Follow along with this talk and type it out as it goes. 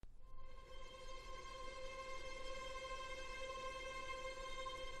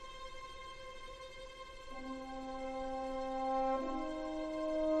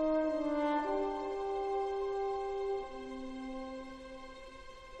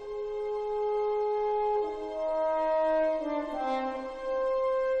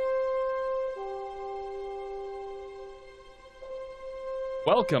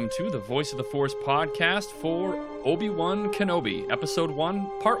Welcome to the Voice of the Force podcast for Obi-Wan Kenobi, Episode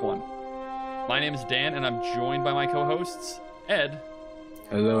 1, Part 1. My name is Dan, and I'm joined by my co-hosts, Ed.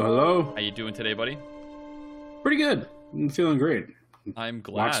 Hello, hello. How you doing today, buddy? Pretty good. I'm feeling great. I'm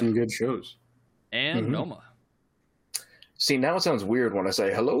glad. Watch some good shows. And Noma. See, now it sounds weird when I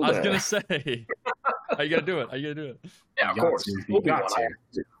say hello there. I was going to say. How you got to do it? Yeah, of course. You got to.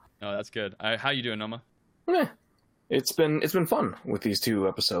 Oh, that's good. How you doing, Noma? It's been fun with these two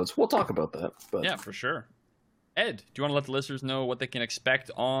episodes. We'll talk about that. But Yeah, for sure. Ed, do you want to let the listeners know what they can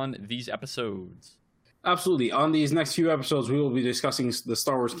expect on these episodes? Absolutely. On these next few episodes, we will be discussing the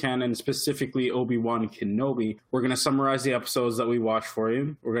Star Wars canon, specifically Obi-Wan Kenobi. We're going to summarize the episodes that we watched for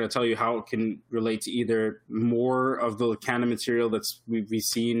you. We're going to tell you how it can relate to either more of the canon material that's we've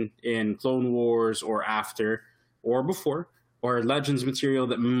seen in Clone Wars or after or before, or Legends material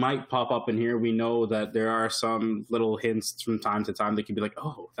that might pop up in here. We know that there are some little hints from time to time that can be like,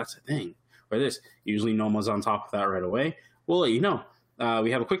 oh, that's a thing, or this. Usually Noma's on top of that right away. We'll let you know.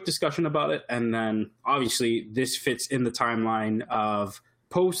 We have a quick discussion about it, and then obviously this fits in the timeline of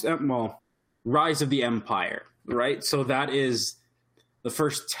Rise of the Empire, right? So that is the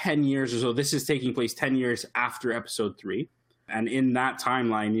first 10 years or so. This is taking place 10 years after Episode 3. And in that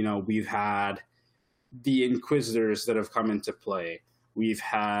timeline, you know, we've had the Inquisitors that have come into play. We've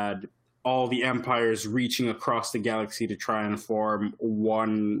had all the empires reaching across the galaxy to try and form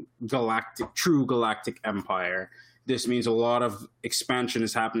one true galactic empire. This means a lot of expansion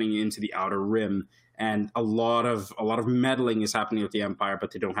is happening into the Outer Rim, and a lot of meddling is happening with the Empire,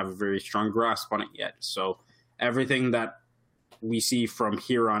 but they don't have a very strong grasp on it yet. So everything that we see from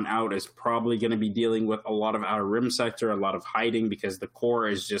here on out is probably going to be dealing with a lot of Outer Rim sector, a lot of hiding, because the core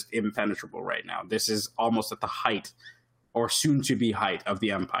is just impenetrable right now. This is almost at the height, or soon-to-be height, of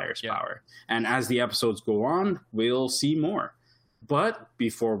the Empire's power. And as the episodes go on, we'll see more. But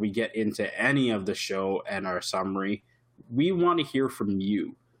before we get into any of the show and our summary, we want to hear from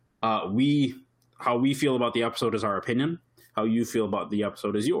you. How we feel about the episode is our opinion. How you feel about the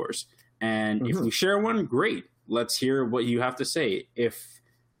episode is yours. And if we share one, great. Let's hear what you have to say. If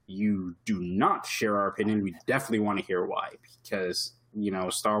you do not share our opinion, we definitely want to hear why. Because, you know,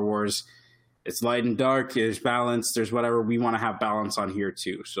 Star Wars, it's light and dark, there's balance, there's whatever. We want to have balance on here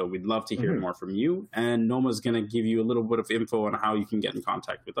too. So we'd love to hear more from you. And Noma's going to give you a little bit of info on how you can get in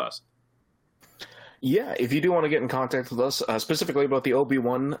contact with us. yeah, if you do want to get in contact with us, specifically about the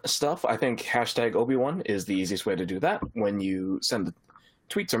Obi-Wan stuff, I think hashtag Obi-Wan is the easiest way to do that when you send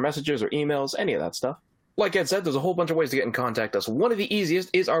tweets or messages or emails, any of that stuff. Like Ed said, there's a whole bunch of ways to get in contact with us. One of the easiest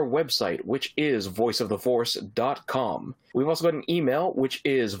is our website, which is voiceoftheforce.com. We've also got an email, which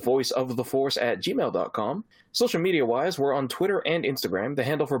is voiceoftheforce@gmail.com. Social media-wise, we're on Twitter and Instagram. The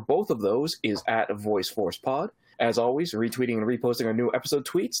handle for both of those is @VoiceForcePod. As always, retweeting and reposting our new episode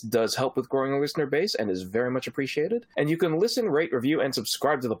tweets does help with growing our listener base and is very much appreciated. And you can listen, rate, review, and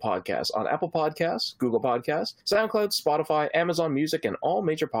subscribe to the podcast on Apple Podcasts, Google Podcasts, SoundCloud, Spotify, Amazon Music, and all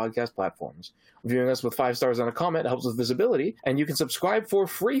major podcast platforms. Reviewing us with 5 stars and a comment helps with visibility, and you can subscribe for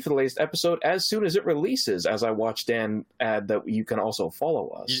free for the latest episode as soon as it releases, as I watched Dan add that you can also follow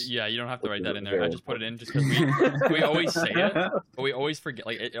us. Yeah, you don't have to write that in there. I just put it in just because we always say it, but we always forget.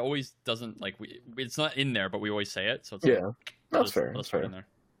 Like, it always doesn't, like, it's not in there, but we always say it. So it's that's fair. That's fair. In there.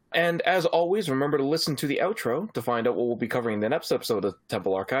 And as always, remember to listen to the outro to find out what we'll be covering in the next episode of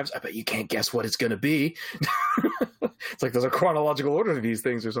Temple Archives. I bet you can't guess what it's going to be. It's like there's a chronological order to these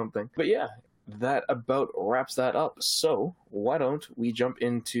things or something. But yeah, that about wraps that up. So why don't we jump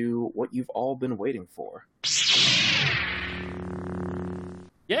into what you've all been waiting for?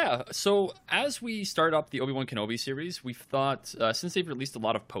 Yeah, so as we start up the Obi-Wan Kenobi series, we've thought, since they've released a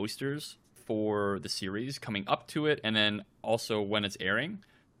lot of posters for the series coming up to it, and then also when it's airing,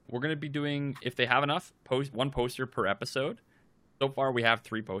 we're going to be doing, if they have enough, one poster per episode. So far, we have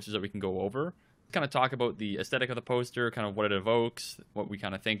 3 posters that we can go over. Kind of talk about the aesthetic of the poster, kind of what it evokes, what we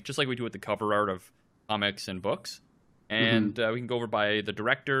kind of think, just like we do with the cover art of comics and books. And we can go over by the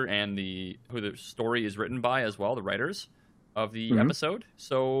director and who the story is written by as well, the writers of the episode.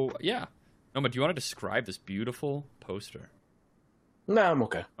 So, yeah. Noma, do you want to describe this beautiful poster? No, I'm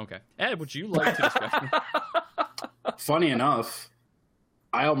okay. Okay. Ed, would you like to describe it? Funny enough,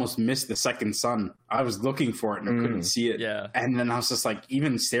 I almost missed the second sun. I was looking for it and I couldn't see it. Yeah. And then I was just like,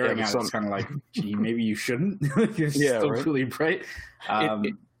 even staring at it, it's kind of like, gee, maybe you shouldn't. It's still really bright.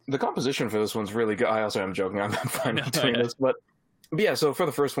 The composition for this one's really good. I also am joking. I'm fine doing this. But yeah, so for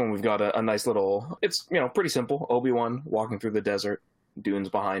the first one, we've got a nice little, it's, pretty simple. Obi-Wan walking through the desert. Dunes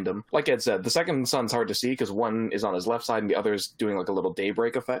behind him. Like Ed said, the second sun's hard to see because one is on his left side and the other is doing like a little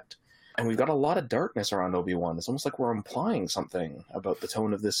daybreak effect. And we've got a lot of darkness around Obi-Wan. It's almost like we're implying something about the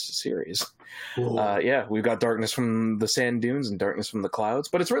tone of this series. Yeah, we've got darkness from the sand dunes and darkness from the clouds,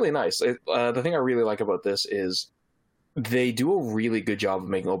 but it's really nice. The thing I really like about this is they do a really good job of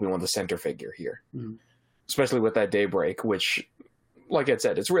making Obi-Wan the center figure here. Especially with that daybreak, which, like I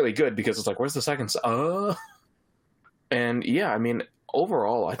said, it's really good because it's like, where's the second? And yeah, I mean,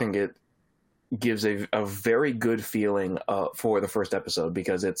 overall, I think it gives a very good feeling for the first episode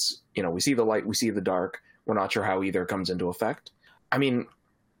because it's, we see the light, we see the dark. We're not sure how either comes into effect. I mean,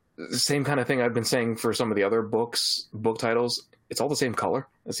 the same kind of thing I've been saying for some of the other book titles. It's all the same color.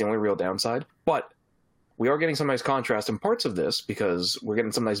 That's the only real downside. But we are getting some nice contrast in parts of this because we're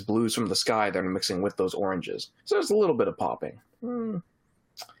getting some nice blues from the sky that are mixing with those oranges. So there's a little bit of popping.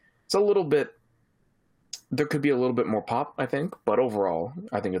 It's a little bit... There could be a little bit more pop, I think, but overall,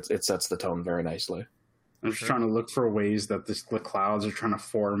 I think it sets the tone very nicely. I'm just trying to look for ways that the clouds are trying to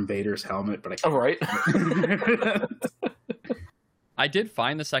form Vader's helmet, but I can't. Oh, right. I did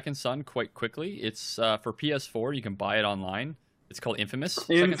find the Second Son quite quickly. It's for PS4. You can buy it online. It's called Infamous.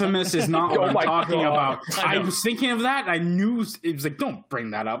 Infamous is not what I'm talking about. I was thinking of that. I knew it was like, don't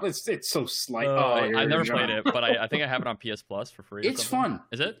bring that up. It's so slight. I never played it, but I think I have it on PS Plus for free. It's fun.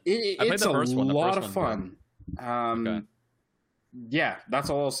 Is it? It's a lot of fun. Okay. Yeah, that's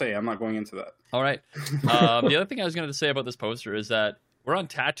all I'll say. I'm not going into that. All right. The other thing I was going to say about this poster is that we're on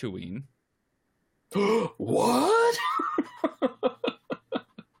Tatooine. What?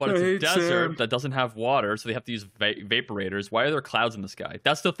 But it's a desert that doesn't have water, so they have to use vaporators. Why are there clouds in the sky?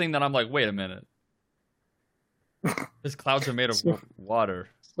 That's the thing that I'm like, wait a minute. These clouds are made of water.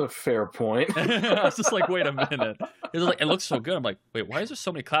 That's a fair point. I was just like, wait a minute. It looks so good. I'm like, wait, why is there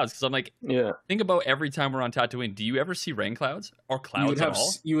so many clouds? Because I'm like, think about every time we're on Tatooine. Do you ever see rain clouds or clouds at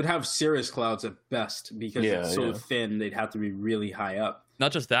all? You would have cirrus clouds at best because it's so thin. They'd have to be really high up.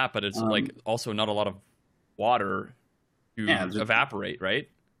 Not just that, but it's like also not a lot of water to evaporate, right?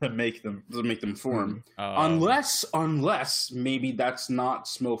 To make them form, unless maybe that's not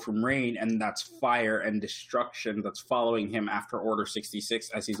smoke from rain and that's fire and destruction that's following him after Order 66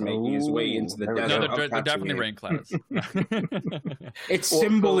 as he's making his way into the desert. No, they're definitely rain clouds. It's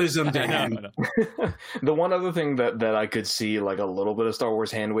symbolism to him. The one other thing that I could see like a little bit of Star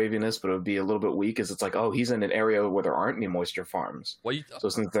Wars hand waviness, but it would be a little bit weak, is it's like, oh, he's in an area where there aren't any moisture farms. So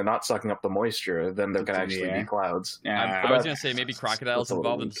since they're not sucking up the moisture, then there can actually be clouds. Yeah, I was gonna say maybe crocodiles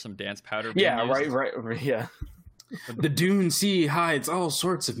involved in some dance powder. Right. Yeah. The Dune Sea hides all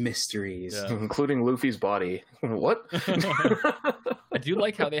sorts of mysteries, including Luffy's body. What? I do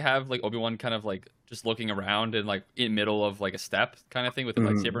like how they have like Obi-Wan kind of like just looking around and like in middle of like a step kind of thing with the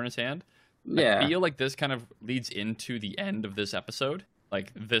lightsaber in his hand. I feel like this kind of leads into the end of this episode.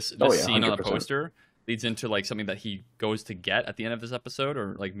 Like this scene 100%. On the poster leads into like something that he goes to get at the end of this episode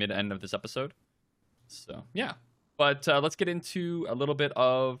or like mid-end of this episode. So yeah. But let's get into a little bit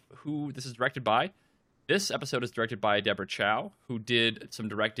of who this is directed by. This episode is directed by Deborah Chow, who did some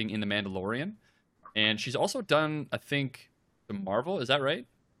directing in The Mandalorian. And she's also done, I think, the Marvel. Is that right?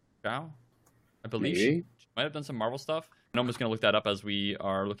 Chow? I believe she might have done some Marvel stuff. And I'm just going to look that up as we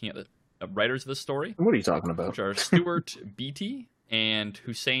are looking at the writers of this story. What are you talking about? Which are Stuart Beattie and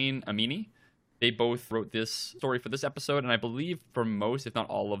Hussein Amini. They both wrote this story for this episode, and I believe for most, if not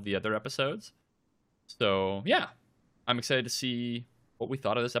all, of the other episodes. So, yeah. I'm excited to see what we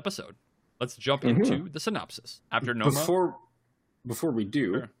thought of this episode. Let's jump into the synopsis. After Noma... Before we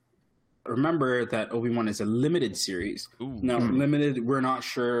do, remember that Obi-Wan is a limited series. Now, limited, we're not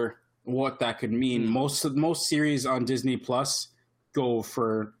sure what that could mean. Most series on Disney Plus go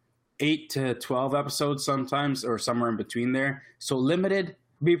for 8 to 12 episodes sometimes, or somewhere in between there. So limited,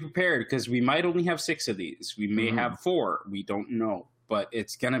 be prepared, because we might only have 6 of these. We may have 4. We don't know. But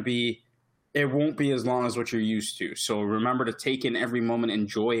it's going to be... It won't be as long as what you're used to. So remember to take in every moment,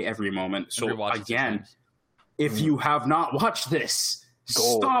 enjoy every moment. So again, if you have not watched this,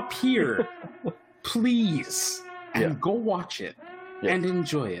 stop here, please, and go watch it and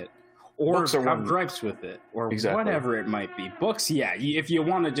enjoy it. Or have gripes with it, or whatever it might be. Books, if you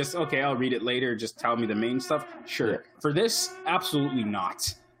want to just, I'll read it later, just tell me the main stuff, sure. Yeah. For this, absolutely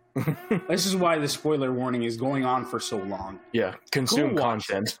not. This is why the spoiler warning is going on for so long. Yeah, consume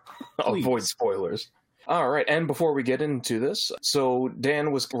content. Avoid spoilers. All right, and before we get into this, so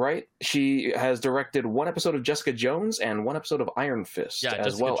Dan was right. She has directed 1 episode of Jessica Jones and 1 episode of Iron Fist, as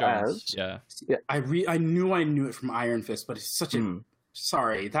Jessica well Jones. as I knew it from Iron Fist, but it's such a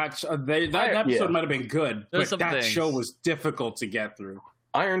sorry that episode might have been good, but that show was difficult to get through.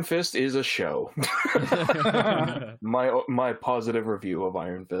 Iron Fist is a show. my positive review of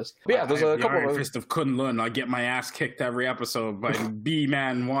Iron Fist. But yeah, there's a couple Iron of Fist of Kunlun. I get my ass kicked every episode by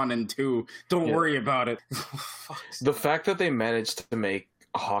B-Man 1 and 2. Don't worry about it. The fact that they managed to make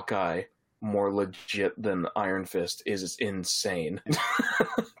Hawkeye more legit than Iron Fist is insane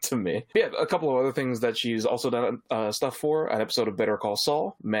to me. Yeah, a couple of other things that she's also done stuff for: an episode of Better Call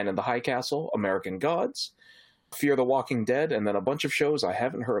Saul, Man in the High Castle, American Gods, Fear the Walking Dead, and then a bunch of shows I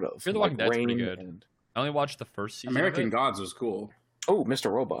haven't heard of. Fear the Walking Dead's pretty good. I only watched the first season. American Gods was cool. Oh,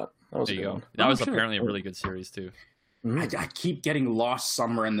 Mr. Robot. That was there you a good go. one. That was apparently a really good series too. I keep getting lost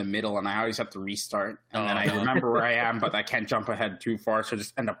somewhere in the middle, and I always have to restart. And then I remember where I am, but I can't jump ahead too far, so I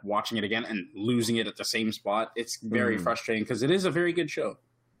just end up watching it again and losing it at the same spot. It's very frustrating because it is a very good show.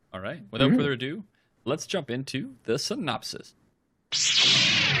 All right. Without further ado, let's jump into the synopsis.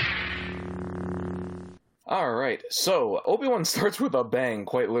 All right. So Obi-Wan starts with a bang,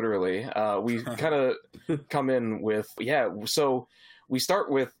 quite literally. We kind of come in with, so we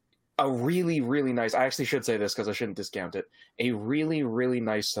start with a really, really nice, I actually should say this because I shouldn't discount it, a really, really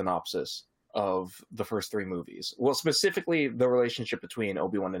nice synopsis of the first three movies. Well, specifically the relationship between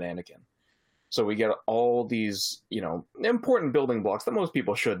Obi-Wan and Anakin. So we get all these, important building blocks that most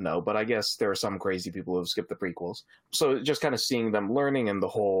people should know, but I guess there are some crazy people who have skipped the prequels. So just kind of seeing them learning and the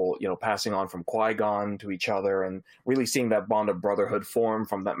whole, passing on from Qui-Gon to each other and really seeing that bond of brotherhood form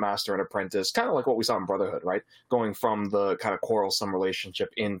from that master and apprentice, kind of like what we saw in Brotherhood, right? Going from the kind of quarrelsome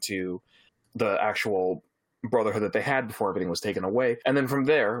relationship into the actual brotherhood that they had before everything was taken away. And then from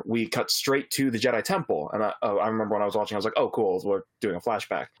there, we cut straight to the Jedi Temple. And I remember when I was watching, I was like, oh, cool, we're doing a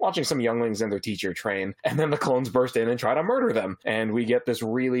flashback. Watching some younglings and their teacher train, and then the clones burst in and try to murder them. And we get this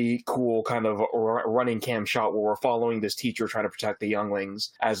really cool kind of running cam shot where we're following this teacher trying to protect the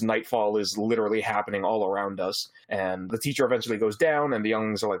younglings as nightfall is literally happening all around us. And the teacher eventually goes down, and the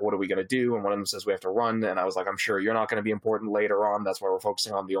younglings are like, what are we going to do? And one of them says, we have to run. And I was like, I'm sure you're not going to be important later on. That's why we're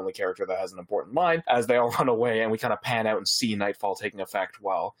focusing on the only character that has an important line, as they all run away, and we kind of pan out and see nightfall taking effect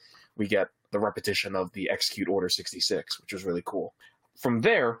while we get the repetition of the execute Order 66, which was really cool. From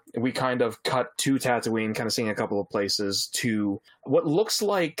there, we kind of cut to Tatooine, kind of seeing a couple of places, to what looks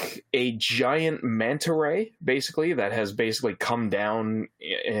like a giant manta ray, basically, that has basically come down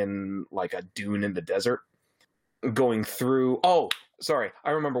in like a dune in the desert, going through... Oh, sorry, I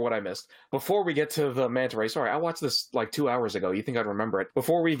remember what I missed. Before we get to the manta ray, sorry, I watched this like 2 hours ago. You think I'd remember it?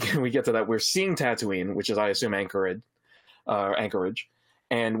 Before we get to that, we're seeing Tatooine, which is, I assume, Anchorage,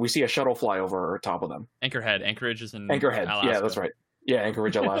 and we see a shuttle fly over top of them. Anchorage is in Anchorhead. Alaska. Yeah, that's right. Yeah,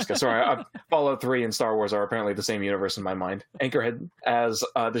 Anchorage, Alaska. Sorry, Fallout 3 and Star Wars are apparently the same universe in my mind. Anchorhead, as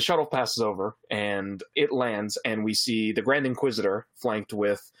the shuttle passes over and it lands, and we see the Grand Inquisitor flanked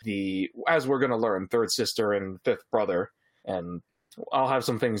with the, as we're going to learn, third sister and fifth brother. And I'll have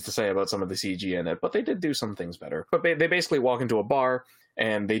some things to say about some of the CG in it, but they did do some things better. But they basically walk into a bar,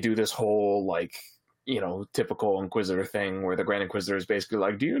 and they do this whole, like, typical Inquisitor thing where the Grand Inquisitor is basically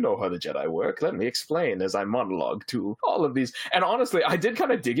like, do you know how the Jedi work? Let me explain as I monologue to all of these. And honestly, I did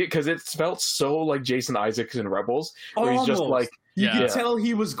kind of dig it because it felt so like Jason Isaacs in Rebels, where he's just like... You could tell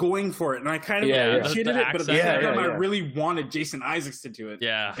he was going for it, and I kind of appreciated it, but at the same time, I really wanted Jason Isaacs to do it.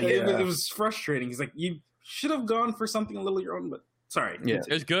 It was frustrating. He's like, you should have gone for something a little your own, but sorry. Yeah.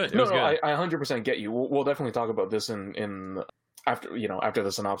 It was good. No, I 100% get you. We'll definitely talk about this in after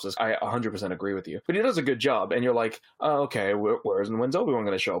the synopsis. I 100% agree with you. But he does a good job, and you're like, oh, okay, when's Obi-Wan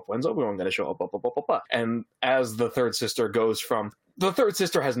going to show up? When's Obi-Wan going to show up? Blah, blah, blah, blah, blah. And as the third sister goes from... The third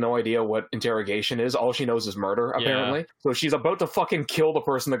sister has no idea what interrogation is. All she knows is murder, apparently. So she's about to fucking kill the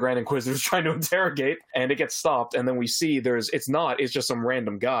person the Grand Inquisitor's trying to interrogate, and it gets stopped, and then we see it's just some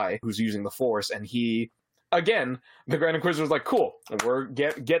random guy who's using the Force, and he... Again, the Grand Inquisitor's like, cool,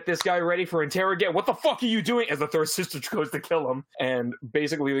 get this guy ready for interrogate. What the fuck are you doing? As the third sister goes to kill him. And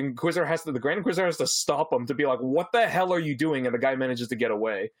basically the Grand Inquisitor has to stop him to be like, what the hell are you doing? And the guy manages to get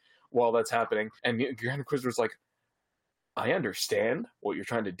away while that's happening. And the Grand Inquisitor's like, I understand what you're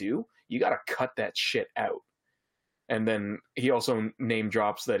trying to do. You gotta cut that shit out. And then he also name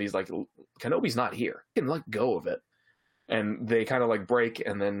drops that he's like, Kenobi's not here. You can let go of it. And they kind of like break,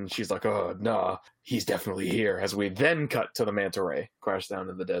 and then she's like, oh, nah, he's definitely here. As we then cut to the manta ray, crash down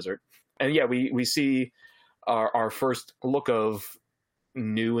in the desert. And yeah, we see our first look of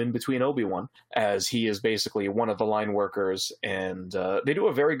new in between Obi-Wan, as he is basically one of the line workers. And they do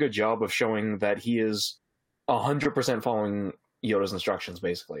a very good job of showing that he is 100% following Yoda's instructions,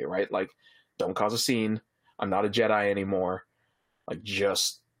 basically, right? Like, don't cause a scene. I'm not a Jedi anymore. Like,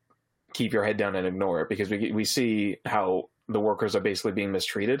 just keep your head down and ignore it, because we see how the workers are basically being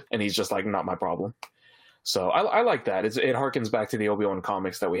mistreated, and he's just like, not my problem. So I like that. It harkens back to the Obi-Wan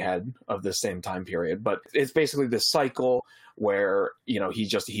comics that we had of this same time period. But it's basically this cycle where,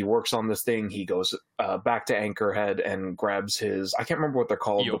 he works on this thing. He goes back to Anchorhead and grabs his, I can't remember what they're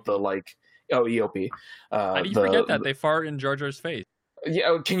called, EOP. but EOP. How do you forget that? They fart in Jar Jar's face.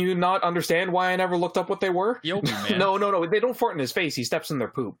 Yeah, can you not understand why I never looked up what they were? EOP, man. No. They don't fart in his face. He steps in their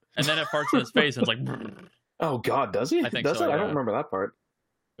poop. And then it farts in his face and it's like... Oh, God, does he? I think does so, it? yeah. I don't remember that part.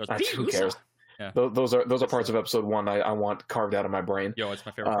 Who cares? Yeah. Those are parts of episode 1 I want carved out of my brain. Yo, it's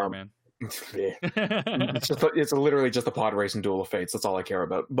my favorite part, man. It's literally just a pod race and Duel of Fates. That's all I care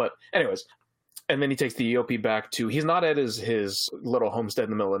about. But anyways, and then he takes the EOP back to... He's not at his little homestead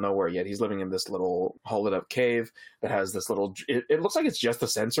in the middle of nowhere yet. He's living in this little hollowed-up cave that has this little... It looks like it's just a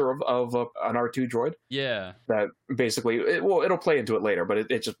sensor of an R2 droid. Yeah. That basically... it'll play into it later, but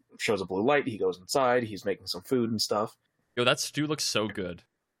it just shows a blue light. He goes inside. He's making some food and stuff. Yo, that stew looks so good.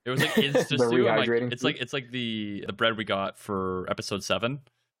 It was like Insta The stew. rehydrating It's like the bread we got for episode 7.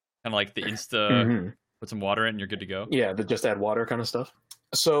 And like the Insta... Put some water in and you're good to go. Yeah, just add water kind of stuff.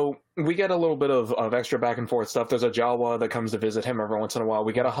 So we get a little bit of extra back and forth stuff. There's a Jawa that comes to visit him every once in a while.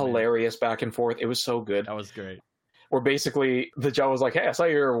 We get a hilarious back and forth. It was so good. That was great. Where basically the Jawa's like, hey, I saw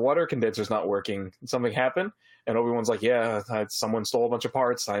your water condenser's not working. Did something happen? And Obi-Wan's like, yeah, someone stole a bunch of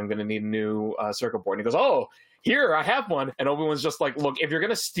parts. I'm going to need a new circuit board. And he goes, oh, here, I have one. And Obi-Wan's just like, look, if you're going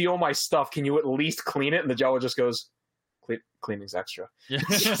to steal my stuff, can you at least clean it? And the Jawa just goes... Cleaning's extra. Yeah.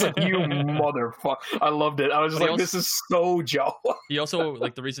 It's just like, you motherfucker. I loved it. I was just this is so Jawa. He also,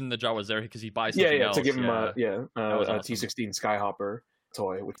 like, the reason the Jawa was there because he buys something else. To give him awesome. a T-16 Skyhopper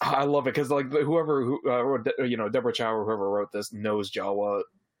toy. Which, I love it because like whoever Deborah Chow or whoever wrote this knows Jawa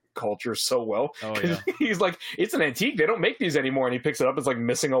culture so well. Oh yeah. He's like, it's an antique. They don't make these anymore. And he picks it up. It's like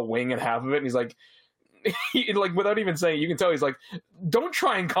missing a wing and half of it. And he's like, like without even saying, you can tell he's like, don't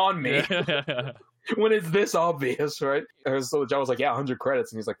try and con me. When it's this obvious, right? So John was like, yeah, 100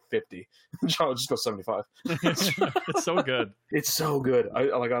 credits, and he's like 50. John would just go 75. It's so good. It's so good. I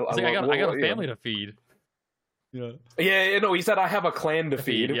got a family to feed. Yeah. Yeah, no, he said I have a clan to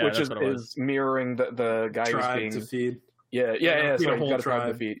feed, yeah, which is mirroring the guy tribe who's being to feed. Yeah. So he's got a tribe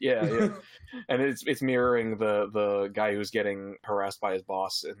to tribe. feed. Yeah. And it's mirroring the guy who's getting harassed by his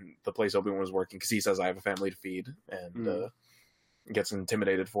boss in the place Obi-Wan was working because he says I have a family to feed and gets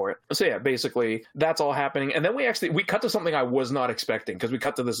intimidated for it. So yeah, basically that's all happening. And then we cut to something I was not expecting because we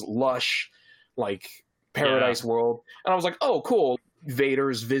cut to this lush like paradise world. And I was like, oh, cool.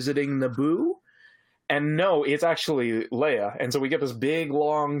 Vader's visiting Naboo. And no, it's actually Leia. And so we get this big,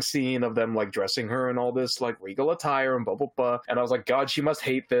 long scene of them, like, dressing her in all this, like, regal attire and blah, blah, blah. And I was like, God, she must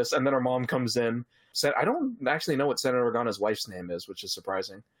hate this. And then her mom comes in. Said, I don't actually know what Senator Organa's wife's name is, which is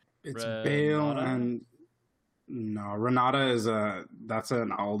surprising. It's Bale and... No, Renata that's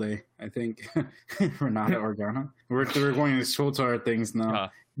an Alde, I think. Renata Organa. We're going to SWTOR things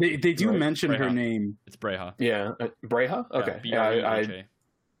now. They do mention her name. It's Breha. Yeah. Breha? Okay. Yeah,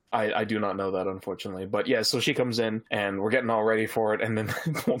 I do not know that, unfortunately. But yeah, so she comes in and we're getting all ready for it. And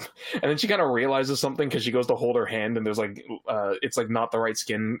then she kind of realizes something because she goes to hold her hand and there's like, it's like not the right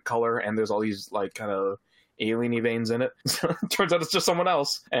skin color. And there's all these like kind of alien-y veins in it. So it turns out it's just someone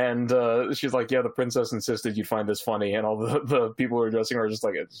else. And she's like, yeah, the princess insisted you'd find this funny. And all the people who are dressing her are just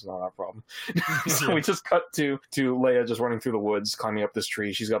like, it's not our problem. So we just cut to Leia just running through the woods, climbing up this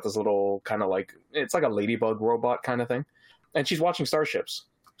tree. She's got this little kind of like, it's like a ladybug robot kind of thing. And she's watching starships.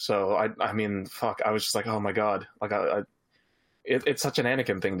 So I mean, fuck! I was just like, oh my god! Like, it's such an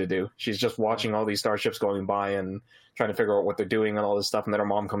Anakin thing to do. She's just watching all these starships going by and trying to figure out what they're doing and all this stuff. And then her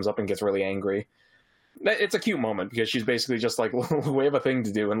mom comes up and gets really angry. It's a cute moment because she's basically just like, we have a thing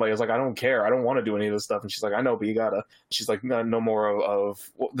to do. And Leia's like, I don't care. I don't want to do any of this stuff. And she's like, I know, but you gotta. She's like, no more of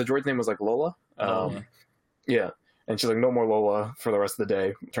the droid's name was like Lola. Yeah. And she's like, no more Lola for the rest of the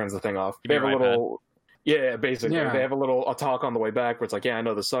day. Turns the thing off. They have a little. Yeah, basically. Yeah. They have a talk on the way back where it's like, yeah, I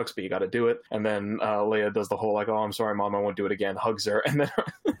know this sucks, but you got to do it. And then Leia does the whole like, oh, I'm sorry, Mom, I won't do it again. Hugs her. And then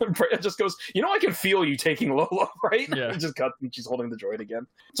Breha just goes, I can feel you taking Lola, right? Yeah. Just cut and she's holding the droid again.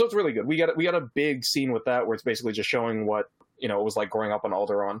 So it's really good. We got a big scene with that where it's basically just showing what, it was like growing up on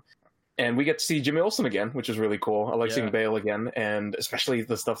Alderaan. And we get to see Jimmy Olsen again, which is really cool. I like seeing Bale again, and especially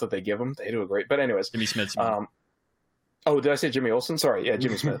the stuff that they give him. They do a great. But anyways. Jimmy Smith. Oh, did I say Jimmy Olsen? Sorry. Yeah,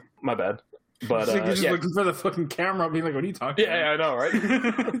 Jimmy Smith. My bad. But you're just looking for the fucking camera, being like, "What are you talking about?" Yeah, I know,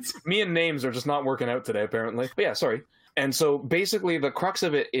 right? Me and names are just not working out today, apparently. But yeah, sorry. And so basically, the crux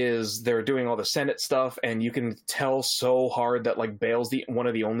of it is they're doing all the Senate stuff, and you can tell so hard that like Bale's one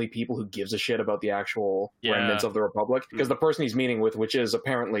of the only people who gives a shit about the actual remnants of the Republic, because the person he's meeting with, which is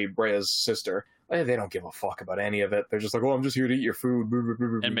apparently Brea's sister, They don't give a fuck about any of it. They're just like, oh, I'm just here to eat your food.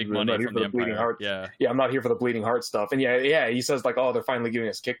 And make money from the bleeding Empire. heart. Yeah, I'm not here for the bleeding heart stuff. And he says like, oh, they're finally giving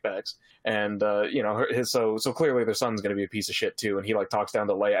us kickbacks. And, so clearly their son's going to be a piece of shit too. And he like talks down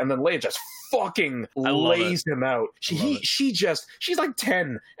to Leia. And then Leia just fucking lays him out. She's like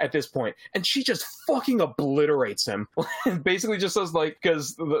 10 at this point, and she just fucking obliterates him. Basically just says like,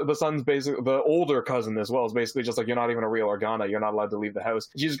 because the son's basically, the older cousin as well, is basically just like, you're not even a real Organa, you're not allowed to leave the house.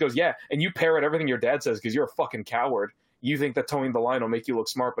 She just goes, yeah, and you parrot everything your dad says because you're a fucking coward. You think that towing the line will make you look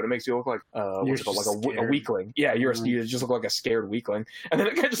smart, but it makes you look like a weakling. Yeah, you just look like a scared weakling. And then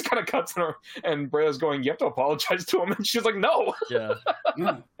it just kind of cuts in her, and Breia's going, you have to apologize to him. And she's like, no. Yeah.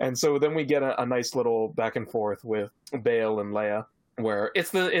 And so then we get a nice little back and forth with Bail and Leia, where it's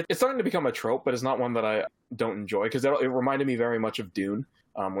starting to become a trope, but it's not one that I don't enjoy, because it reminded me very much of Dune,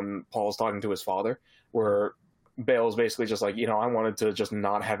 when Paul's talking to his father, where Bail's basically just like, I wanted to just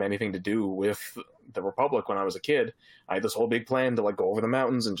not have anything to do with the Republic when I was a kid. I had this whole big plan to like go over the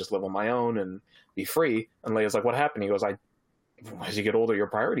mountains and just live on my own and be free. And Leia's like, what happened? He goes, as you get older, your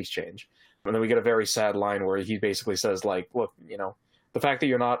priorities change. And then we get a very sad line where he basically says like, look, the fact that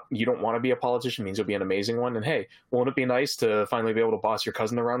you don't want to be a politician means you'll be an amazing one. And hey, won't it be nice to finally be able to boss your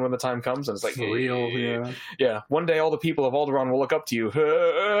cousin around when the time comes? And it's like, for real, yeah. One day all the people of Alderaan will look up to you.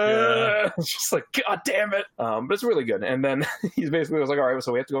 It's just like, God damn it. But it's really good. And then he's basically was like, all right,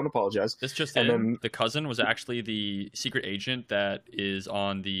 so we have to go and apologize. Then the cousin was actually the secret agent that is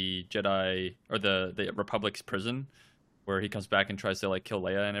on the Jedi or the Republic's prison, where he comes back and tries to like kill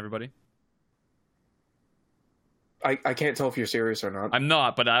Leia and everybody. I can't tell if you're serious or not. I'm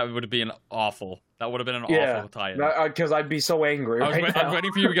not, but that would have been awful. That would have been an awful tie-in. Because I'd be so angry. I'm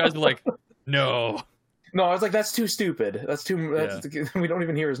waiting for you guys to like, no. No, I was like, that's too stupid. We don't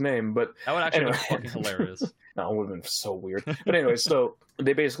even hear his name. But that would actually be fucking hilarious. No, it would have been so weird. But anyway, so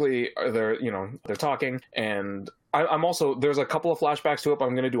they basically they're talking, and I'm also, there's a couple of flashbacks to it, but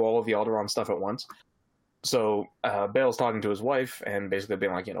I'm going to do all of the Alderaan stuff at once. So Bail's talking to his wife and basically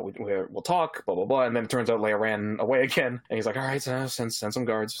being like, we'll talk, blah, blah, blah. And then it turns out Leia ran away again. And he's like, all right, send some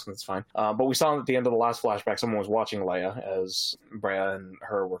guards. That's fine. But we saw at the end of the last flashback, someone was watching Leia as Breia and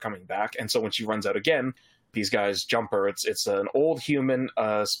her were coming back. And so when she runs out again, these guys jump her. It's an old human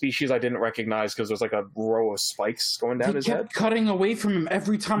species I didn't recognize because there's like a row of spikes going down his head. Cutting away from him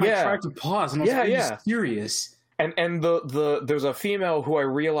every time I tried to pause. And I was like, are you serious? And there's a female who I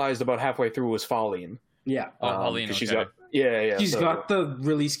realized about halfway through was Falline. Yeah. Pauline, okay. She's got She's got the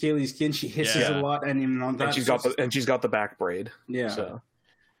really scaly skin. She hisses a lot, and she's got the back braid. Yeah. So,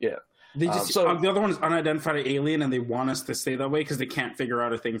 yeah. They just the other one is unidentified alien, and they want us to stay that way because they can't figure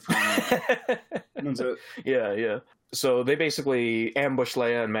out a thing from it. Yeah. So they basically ambush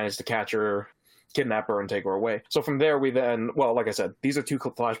Leia and manage to catch her, kidnap her, and take her away. So from there, we then, well, like I said, these are two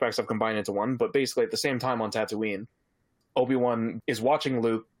flashbacks I've combined into one. But basically, at the same time on Tatooine, Obi-Wan is watching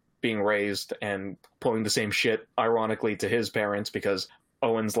Luke being raised and pulling the same shit, ironically, to his parents, because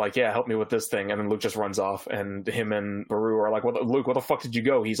Owen's like, yeah, help me with this thing, and then Luke just runs off, and him and Beru are like, Luke, where the fuck did you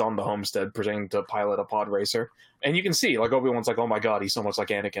go? He's on the homestead pretending to pilot a pod racer. And you can see, like, Obi-Wan's like, oh my god, he's so much like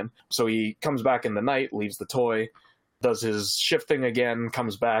Anakin. So he comes back in the night, leaves the toy, does his shifting again,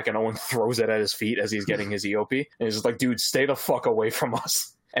 comes back, and Owen throws it at his feet as he's getting his EOP, and he's just like, dude, stay the fuck away from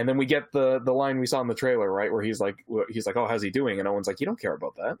us. And then we get the line we saw in the trailer, right, where he's like, oh, how's he doing? And Owen's like, you don't care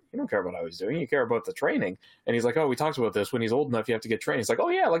about that. You don't care about how he's doing. You care about the training. And he's like, oh, we talked about this. When he's old enough, you have to get trained. He's like, oh,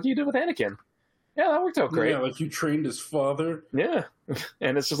 yeah, like you did with Anakin. Yeah, that worked out great. Yeah, like you trained his father. Yeah.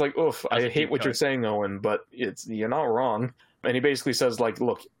 And it's just like, oof, I hate what you're saying, Owen, but you're not wrong. And he basically says, like,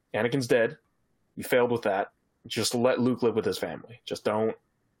 look, Anakin's dead. You failed with that. Just let Luke live with his family. Just don't.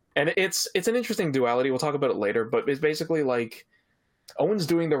 And it's an interesting duality. We'll talk about it later, but it's basically like, Owen's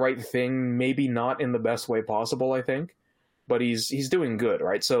doing the right thing, maybe not in the best way possible, I think, but he's doing good,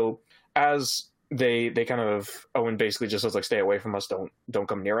 right? So as they kind of, Owen basically just says like, stay away from us, don't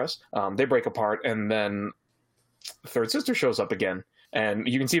come near us. They break apart, and then third sister shows up again, and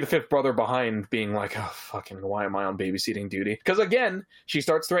you can see the fifth brother behind being like, oh, fucking, why am I on babysitting duty? Because again, she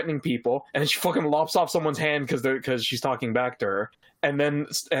starts threatening people, and then she fucking lops off someone's hand because she's talking back to her,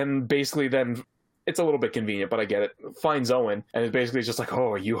 and basically then, it's a little bit convenient, but I get it, finds Owen, and it's basically just like,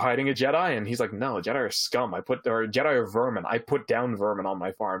 oh, are you hiding a Jedi? And he's like, no, Jedi are scum. Or Jedi are vermin. I put down vermin on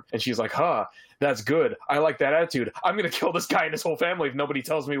my farm. And she's like, huh, that's good. I like that attitude. I'm going to kill this guy and his whole family if nobody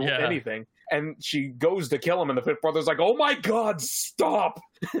tells me anything. And she goes to kill him, and the fifth brother's like, oh my god, stop!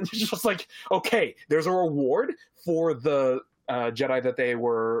 And she's just like, okay, there's a reward for the Jedi that they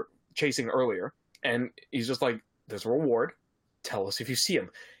were chasing earlier. And he's just like, there's a reward. Tell us if you see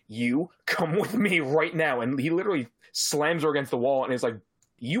him. You come with me right now. And he literally slams her against the wall and is like,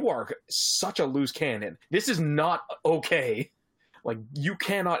 you are such a loose cannon. This is not okay. Like, you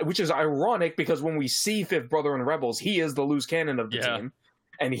cannot, which is ironic because when we see Fifth Brother in Rebels, he is the loose cannon of the team.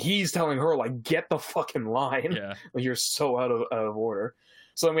 And he's telling her, like, get the fucking line. Yeah. Like, you're so out of order.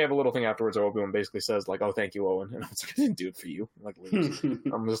 So then we have a little thing afterwards where Obi-Wan basically says, like, oh, thank you, Owen. And I was like, I didn't do it for you. Like,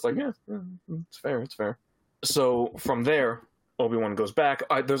 I'm just like, yeah, it's fair. So from there, Obi-Wan goes back.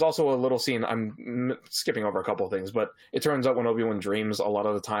 There's also a little scene, I'm skipping over a couple of things, but it turns out when Obi-Wan dreams, a lot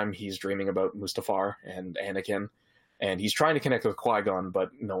of the time he's dreaming about Mustafar and Anakin. And he's trying to connect with Qui-Gon, but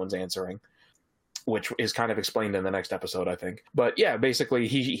no one's answering, which is kind of explained in the next episode, I think. But yeah, basically,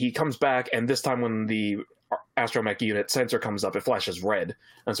 he comes back, and this time when the astromech unit sensor comes up, it flashes red.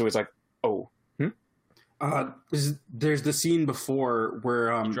 And so he's like, oh, there's the scene before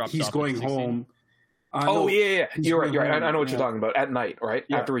where he's going home. Yeah. You're right. I know what you're talking about. At night, right?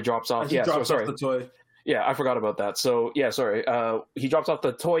 Yeah. After he drops off. Drops off the toy. Yeah, I forgot about that. So, yeah, sorry. He drops off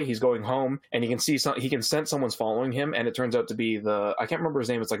the toy, he's going home, and he can sense someone's following him, and it turns out to be I can't remember his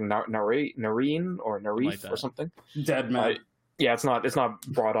name, it's like Nareen or Narif or something. Dead man. Yeah, it's not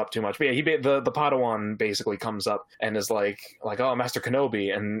brought up too much. But yeah, the Padawan basically comes up and is like, oh, Master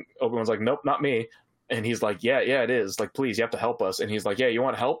Kenobi, and Obi-Wan's like, nope, not me. And he's like, yeah, it is. Like, please, you have to help us. And he's like, yeah, you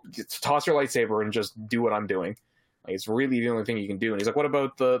want help? Toss your lightsaber and just do what I'm doing. Like, it's really the only thing you can do. And he's like, what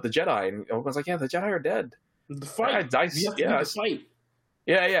about the Jedi? And Obi-Wan's like, yeah, the Jedi are dead. The fight. The fight.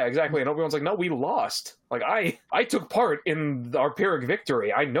 Yeah, exactly. And Obi-Wan's like, no, we lost. Like, I took part in our Pyrrhic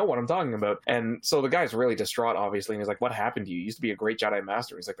victory. I know what I'm talking about. And so the guy's really distraught, obviously. And he's like, what happened to you? You used to be a great Jedi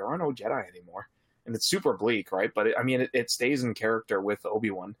Master. He's like, there are no Jedi anymore. And it's super bleak, right? But it stays in character with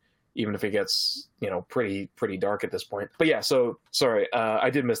Obi-Wan, even if it gets, pretty dark at this point. But yeah, so, sorry, I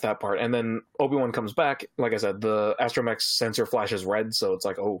did miss that part. And then Obi-Wan comes back. Like I said, the astromech sensor flashes red, so it's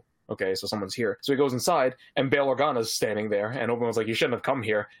like, oh, okay, so someone's here. So he goes inside, and Bail Organa's standing there, and Obi-Wan's like, you shouldn't have come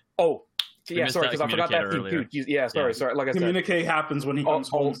here. Oh, yeah, sorry, because I forgot that thing, too. Yeah, sorry, like I said. Communique happens when he comes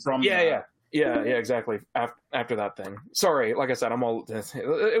home from... Yeah, exactly. After that thing. Sorry, like I said,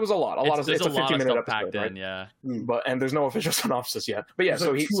 it was a lot. It's a 15-minute episode, packed in, yeah. And there's no official synopsis yet. But yeah,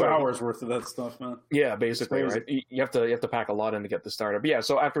 so 2 hours worth of that stuff, man. Yeah, basically, right? You have to pack a lot in to get this started. But yeah,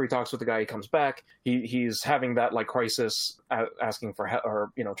 so after he talks with the guy, he comes back. He's having that like crisis, asking for help,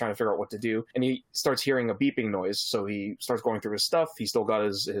 or trying to figure out what to do. And he starts hearing a beeping noise. So he starts going through his stuff. He's still got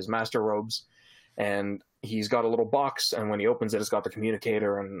his master robes. And he's got a little box, and when he opens it, it's got the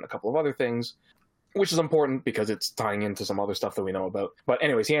communicator and a couple of other things, which is important because it's tying into some other stuff that we know about. But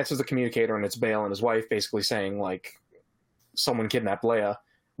anyways, he answers the communicator, and it's Bail and his wife basically saying, like, someone kidnapped Leia.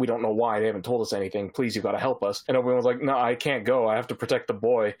 We don't know why. They haven't told us anything. Please, you got to help us. And everyone's like, no, I can't go. I have to protect the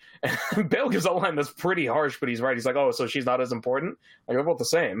boy. And Bail gives a line that's pretty harsh, but he's right. He's like, oh, so she's not as important? Like, they're both the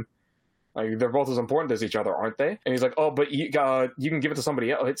same. Like, they're both as important as each other, aren't they? And he's like, oh, but you can give it to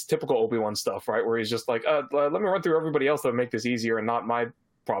somebody else. It's typical Obi-Wan stuff, right? Where he's just like, let me run through everybody else that would make this easier and not my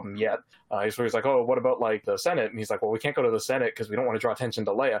problem yet. So he's like, oh, what about, like, the Senate? And he's like, well, we can't go to the Senate because we don't want to draw attention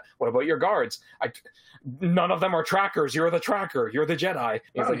to Leia. What about your guards? None of them are trackers. You're the tracker. You're the Jedi.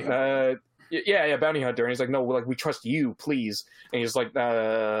 He's like, yeah, bounty hunter. And he's like, no, like, we trust you, please. And he's like,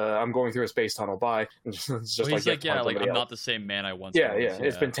 I'm going through a space tunnel. Bye. And he's like, I'm not the same man I once was. Yeah.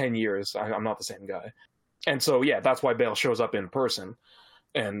 It's been 10 years. I'm not the same guy. And so, yeah, that's why Bail shows up in person.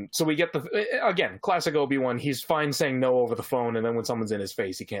 And so we get again, classic Obi-Wan. He's fine saying no over the phone, and then when someone's in his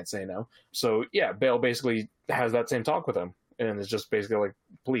face, he can't say no. So, yeah, Bail basically has that same talk with him. And it's just basically like,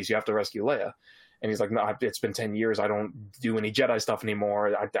 please, you have to rescue Leia. And he's like, no, it's been 10 years. I don't do any Jedi stuff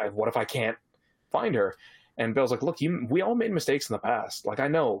anymore. What if I can't find her? And Bill's like, look, we all made mistakes in the past. Like, I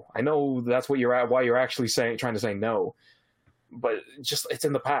know that's what you're at, why you're actually trying to say no. But just, it's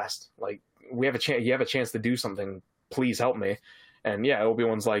in the past. Like, you have a chance to do something. Please help me. And yeah,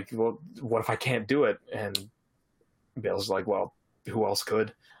 Obi-Wan's like, well, what if I can't do it? And Bill's like, well, who else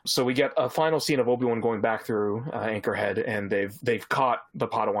could? So we get a final scene of Obi-Wan going back through Anchorhead, and they've caught the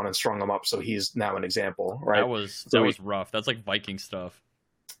Padawan and strung him up, so he's now an example, right? That was rough. That's like Viking stuff.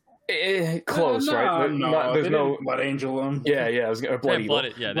 Close, right? There's no blood angel him. Yeah, it was blood eagle. They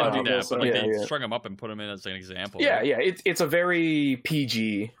do that, but like they strung him up and put him in as an example. Yeah, right? It's a very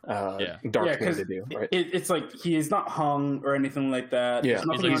PG dark thing to do, right? It's like he is not hung or anything like that. Yeah,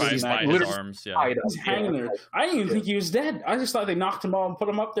 he's like by his arms. Yeah, he's hanging there. I didn't even think he was dead. I just thought they knocked him off and put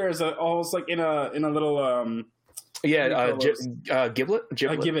him up there as almost like in a little giblet.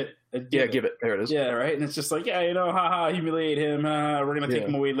 Gibbet. Gibbet. There it is. Yeah, right. And it's just like, haha, humiliate him. We're gonna take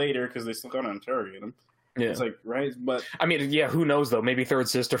him away later because they still gotta interrogate him. Yeah. It's like, right? But I mean, yeah, who knows though? Maybe Third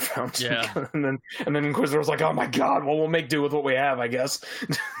Sister found some, Yeah. and then Inquisitor was like, "Oh my god, well we'll make do with what we have, I guess."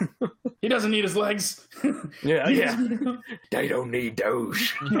 he doesn't need his legs. Yeah. They don't need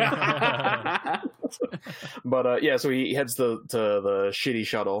those. But yeah, so he heads to the shitty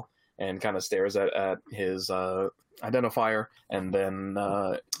shuttle and kind of stares at his identifier, and then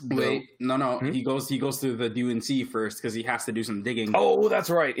Wait, no. He goes through the DNC first because he has to do some digging. Oh, that's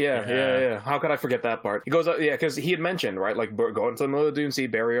right. Yeah. How could I forget that part? He goes out, yeah, because he had mentioned, right, like go into the middle of the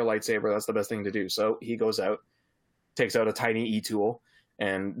DNC, bury your lightsaber. That's the best thing to do. So he goes out, takes out a tiny e-tool,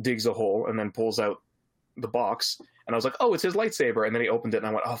 and digs a hole, and then pulls out the box. And I was like, oh, it's his lightsaber. And then he opened it, and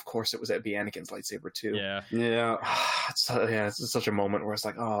I went, oh, of course, it was Anakin's lightsaber too. Yeah. It's such a moment where it's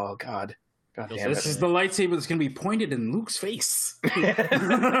like, oh god. God damn This is the lightsaber that's going to be pointed in Luke's face. The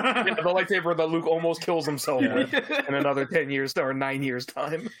lightsaber that Luke almost kills himself with in another 10 years or 9 years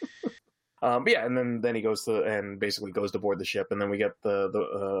time. But yeah, and then he goes to basically board the ship, and then we get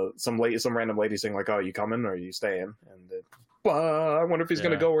some random lady saying like, "Oh, are you coming or are you staying?" And I wonder if he's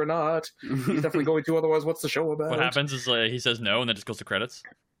going to go or not. He's definitely going to. Otherwise, what's the show about? What happens is he says no, and then just goes to credits.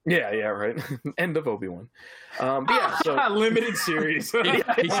 Yeah, right. End of Obi-Wan. Yeah, so limited series.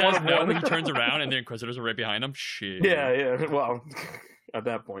 He says no, he turns around, and the Inquisitors are right behind him. Shit. Yeah. Well, at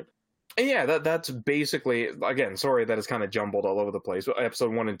that point. And yeah, that's basically, again, sorry that it's kind of jumbled all over the place.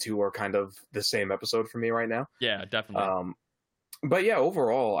 Episode 1 and 2 are kind of the same episode for me right now. Yeah, definitely. But yeah,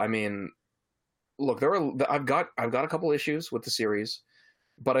 overall, I mean, look, I've got a couple issues with the series.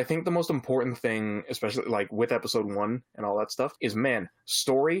 But I think the most important thing, especially like with episode 1 and all that stuff, is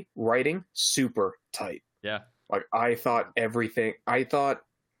story, writing, super tight. Yeah. Like I thought it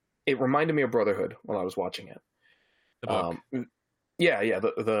reminded me of Brotherhood when I was watching it. The book.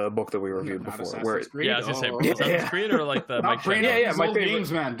 The book that we reviewed before. Yeah, I was gonna say Assassin's Creed or like the Mike Shannon. Yeah, my favorite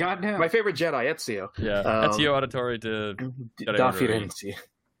games, man. Goddamn. My favorite Jedi, Ezio. Yeah, Ezio Auditore to Da Firenze.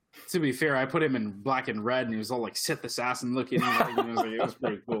 To be fair, I put him in black and red, and he was all like Sith assassin looking. It was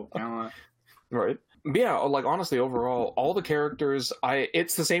pretty cool. Right. Yeah, like honestly, overall, all the characters,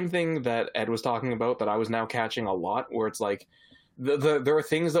 it's the same thing that Ed was talking about that I was now catching a lot, where it's like, there are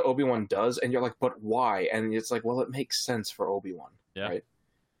things that Obi-Wan does, and you're like, but why? And it's like, well, it makes sense for Obi-Wan. Yeah. Right?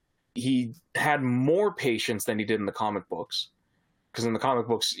 He had more patience than he did in the comic books. Because in the comic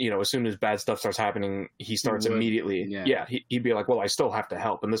books, as soon as bad stuff starts happening, he starts immediately. Yeah, he'd be like, well, I still have to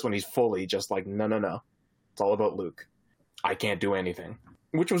help. And this one, he's fully just like, no. It's all about Luke. I can't do anything.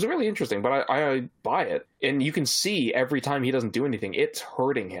 Which was really interesting, but I buy it. And you can see every time he doesn't do anything, it's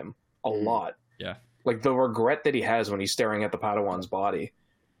hurting him a lot. Yeah. Like the regret that he has when he's staring at the Padawan's body.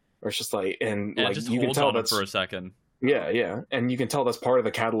 Or it's just like, and like just you can tell that's for a second. Yeah. And you can tell that's part of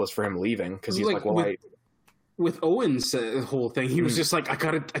the catalyst for him leaving. Because he's like, well, with Owen's whole thing, he was just like, I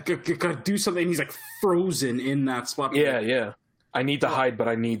gotta do something. He's like frozen in that spot. Yeah. I need to hide, but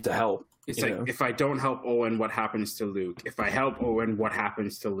I need to help. It's like, if I don't help Owen, what happens to Luke? If I help Owen, what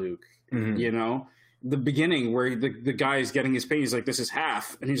happens to Luke? Mm-hmm. The beginning where the guy is getting his pay, he's like, this is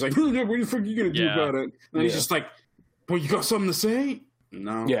half. And he's like, what do you think you're gonna do about it? And he's just like, well, you got something to say?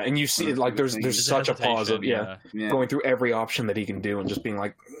 No. Yeah, and you see, like, there's such a pause of going through every option that he can do and just being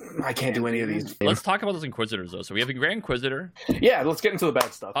like, I can't do any of these. Let's talk about those Inquisitors, though. So we have a Grand Inquisitor. Yeah, let's get into the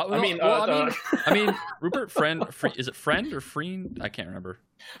bad stuff. I mean, Rupert is it Friend or Freen? I can't remember.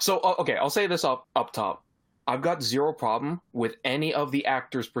 So, okay, I'll say this up top. I've got zero problem with any of the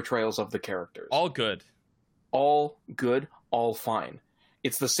actors' portrayals of the characters. All good. All good, all fine.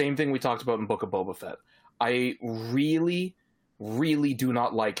 It's the same thing we talked about in Book of Boba Fett. I really do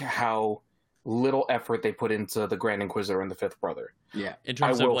not like how little effort they put into the Grand Inquisitor and the Fifth Brother. Yeah. In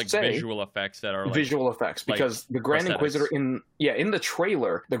terms of like visual effects that are like, visual effects, because the Grand Inquisitor in the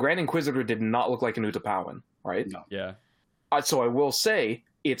trailer, the Grand Inquisitor did not look like an Utapawan, right? No. Yeah. So I will say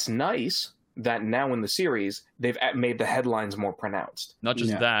it's nice that now in the series they've made the headlines more pronounced. Not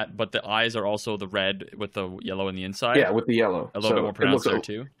just that, but the eyes are also the red with the yellow in the inside. Yeah, with the yellow. A little bit more pronounced there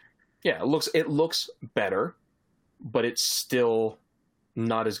too. Yeah, it looks better, but it's still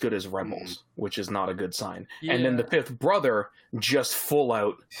not as good as Rebels, which is not a good sign. Yeah. And then the Fifth Brother just full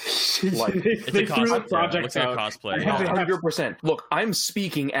out like they threw the project out. Cosplay. 100%. Look, I'm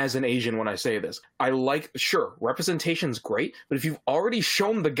speaking as an Asian when I say this. I like, sure, representation's great, but if you've already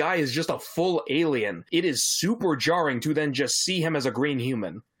shown the guy is just a full alien, it is super jarring to then just see him as a green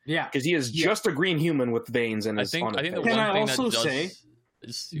human. Yeah, because he is just a green human with veins in his. I think the one Can I thing also that does, say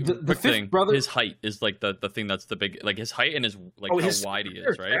the Fifth Brother, his height is like the thing that's the big, like his height and his like how wide he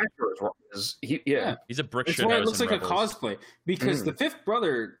is, right? He's a brick. That's why it looks like a cosplay, because the Fifth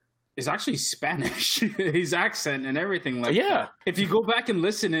Brother is actually Spanish. His accent and everything like Yeah. that. If you go back and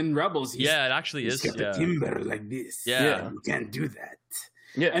listen in Rebels, it actually he's is. got the timber like this. Yeah. You can't do that.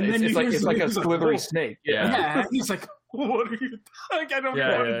 Yeah, And then it's like a slithery "Oh." snake. Yeah, he's like, what are you? Like, I don't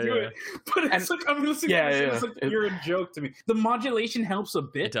know how to do it, but it's like I'm listening. To this, it's like you're a joke to me. The modulation helps a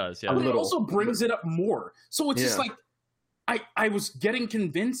bit. It does, but it also brings it up more. So it's just like I was getting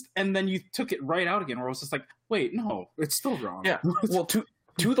convinced, and then you took it right out again. Where I was just like, wait, no, it's still wrong. Yeah, well, to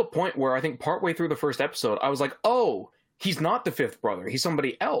the point where I think partway through the first episode, I was like, oh, he's not the fifth brother. He's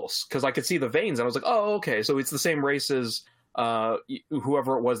somebody else, because I could see the veins, and I was like, oh, okay, so it's the same race as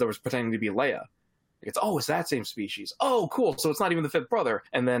whoever it was that was pretending to be Leia. It's that same species. Oh, cool. So it's not even the fifth brother.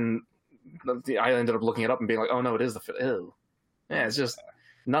 And then I ended up looking it up and being like, oh no, it is the fifth. Ew. Yeah, it's just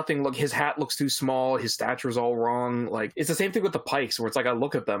nothing. Look, his hat looks too small. His stature's all wrong. Like, it's the same thing with the Pikes, where it's like I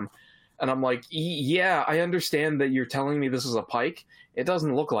look at them and I'm like, yeah, I understand that you're telling me this is a Pike. It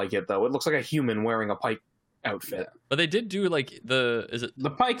doesn't look like it though. It looks like a human wearing a Pike outfit. But they did do like the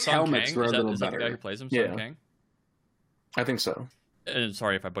Pike's Sung helmets Kang? were a little Is that better. the guy who plays him? Yeah. Sung Kang? I think so. And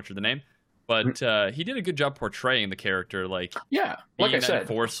sorry if I butchered the name, but he did a good job portraying the character, like Yeah, being like I that said.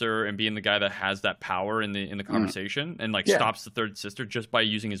 enforcer and being the guy that has that power in the conversation and like stops the third sister just by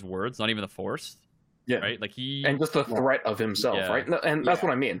using his words, not even the Force. Yeah. Right? Like And just the threat of himself, right? And that's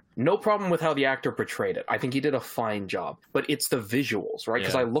what I mean. No problem with how the actor portrayed it. I think he did a fine job. But it's the visuals, right?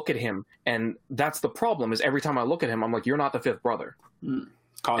 Because I look at him, and that's the problem, is every time I look at him, I'm like, you're not the fifth brother.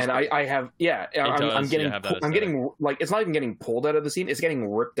 Cosplay. And I have, I'm getting, like, it's not even getting pulled out of the scene, it's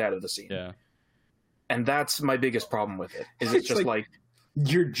getting ripped out of the scene. Yeah. And that's my biggest problem with it, is it's just like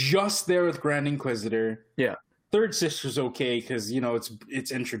you're just there with Grand Inquisitor. Yeah. Third sister's okay because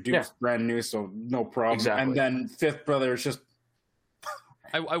it's introduced brand new, so no problem. Exactly. And then fifth brother is just.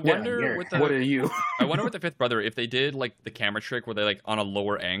 I wonder with the what are you? I wonder with the fifth brother if they did like the camera trick where they like on a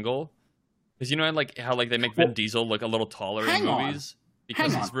lower angle, because like how like they make Vin Diesel look a little taller in movies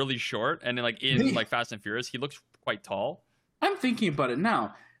because he's really short, and then, like in like Fast and Furious he looks quite tall. I'm thinking about it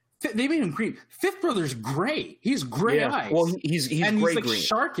now. They made him green. Fifth brother's gray. He's gray eyes. Well, he's and gray he's like green.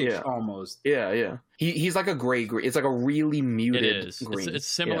 sharkish almost. Yeah. He's like a gray green. It's like a really muted It is. green. It's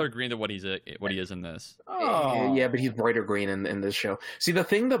similar green to what he is in this. Oh. Yeah, but he's brighter green in this show. See, the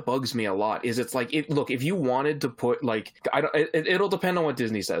thing that bugs me a lot is it's like, look, if you wanted to put like, it'll depend on what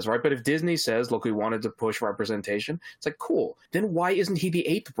Disney says, right? But if Disney says, look, we wanted to push representation, it's like, cool. Then why isn't he the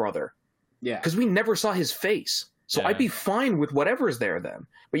eighth brother? Yeah, because we never saw his face. So I'd be fine with whatever's there then.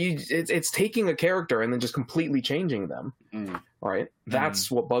 But it's taking a character and then just completely changing them, right? That's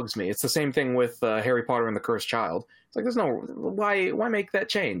what bugs me. It's the same thing with Harry Potter and the Cursed Child. It's like, there's no why make that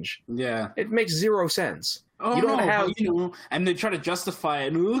change? Yeah, it makes zero sense. Oh, you don't have, and they try to justify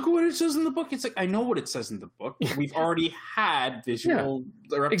it. Look what it says in the book. It's like, I know what it says in the book. We've already had visual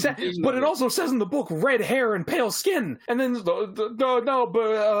exactly, but it also says in the book red hair and pale skin, and then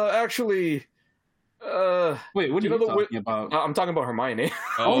actually. Wait, what are you talking about? I'm talking about Hermione.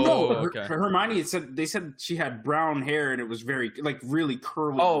 Oh no, okay. Hermione they said she had brown hair and it was very really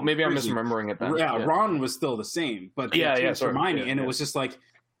curly. Oh, maybe I'm misremembering it then. Yeah, Ron was still the same, but Hermione, and it was just like,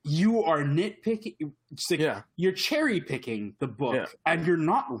 you are nitpicking. Like, you're cherry picking the book, and you're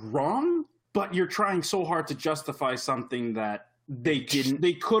not wrong, but you're trying so hard to justify something that they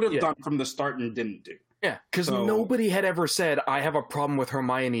could have done from the start and didn't do. Yeah, because nobody had ever said, I have a problem with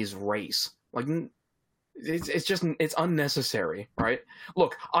Hermione's race. Like, it's unnecessary, right?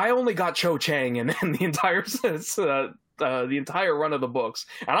 Look, I only got Cho Chang in the entire the entire run of the books,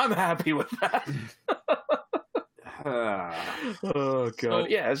 and I'm happy with that. Oh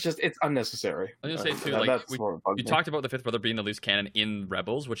god, so, it's unnecessary. I was gonna say too, like you talked about the fifth brother being the loose cannon in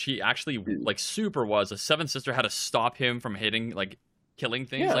Rebels, which he actually like super was. The seventh sister had to stop him from hitting killing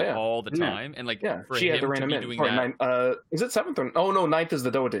things all the time, and for she him had to rein him in. doing that. Is it seventh or ninth is the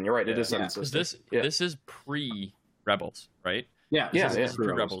Doden? You're right. It is seventh. This is pre-Rebels, right? This is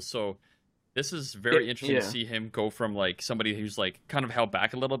pre-Rebels. So this is very interesting to see him go from like somebody who's like kind of held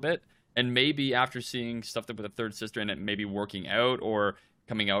back a little bit, and maybe after seeing stuff with the third sister and it maybe working out or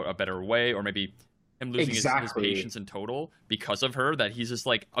coming out a better way, or maybe him losing his patience in total because of her, that he's just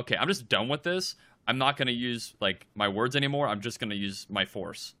like, okay, I'm just done with this. I'm not going to use like my words anymore. I'm just going to use my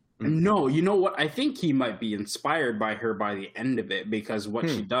force. No, you know what? I think he might be inspired by her by the end of it, because what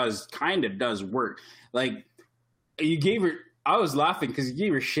she does kind of does work. Like, you gave her I was laughing because he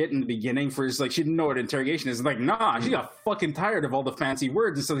gave her shit in the beginning for his, like, she didn't know what interrogation is. Like, nah, she got fucking tired of all the fancy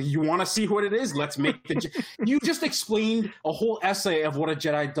words. And so, you want to see what it is? Let's make you just explained a whole essay of what a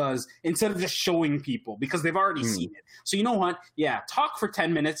Jedi does instead of just showing people because they've already seen it. So, you know what? Yeah, talk for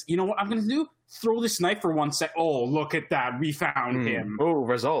 10 minutes. You know what I'm going to do? Throw this knife for 1 sec. Oh, look at that. We found him. Oh,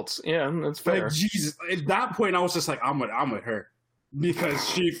 results. Yeah, that's fair. Like, Jesus. At that point, I was just like, I'm with her.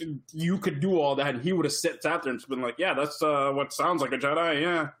 Because you could do all that, and he would have sat there and been like, "Yeah, that's what sounds like a Jedi."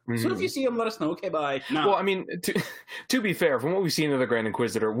 Yeah. So if you see him, let us know. Okay, bye. No. Well, I mean, to be fair, from what we've seen of the Grand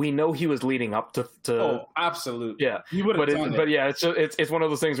Inquisitor, we know he was leading up to. Oh, absolutely. Yeah, he would have done it. But yeah, it's one of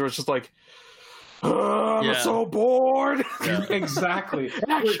those things where it's just like, I'm so bored. Yeah. Exactly.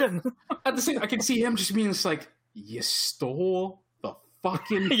 Action. At the same, I can see him just being just like, "You stole the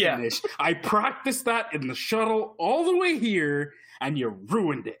fucking finish. I practiced that in the shuttle all the way here." And you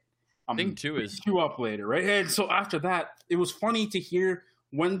ruined it. Thing too is you up later, right? And so after that, it was funny to hear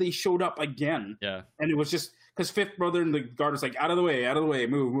when they showed up again. Yeah. And it was just because Fifth Brother and the guard was like, out of the way,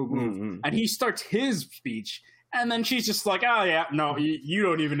 move. Mm-hmm. And he starts his speech, and then she's just like, oh yeah, no, you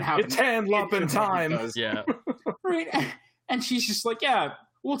don't even have it's hand lumping time. Yeah. Right. And she's just like, yeah,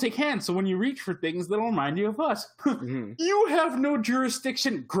 we'll take hands. So when you reach for things, they'll remind you of us. You have no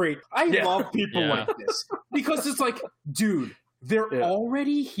jurisdiction. Great. I love people like this because it's like, dude. They're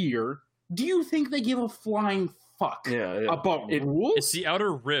already here. Do you think they give a flying fuck about rules? It's the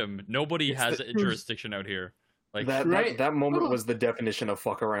Outer Rim. Nobody has a jurisdiction out here. Like that moment was the definition of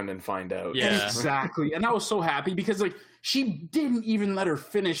fuck around and find out. Yeah, exactly. And I was so happy because like she didn't even let her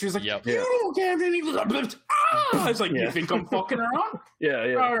finish. She was like, "You don't have any." I was like, "You think I'm fucking around?"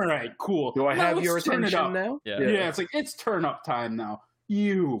 Yeah. All right, cool. Do I have your attention now? Yeah. It's like it's turn up time now.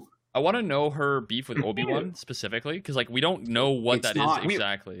 I want to know her beef with Obi-Wan specifically, because like we don't know what that is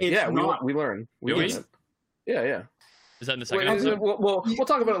exactly. We learn. We learn it. Yeah. Is that in the second episode? We'll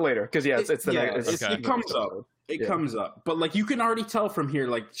talk about it later because it's the next. It comes up. It comes up, but like you can already tell from here,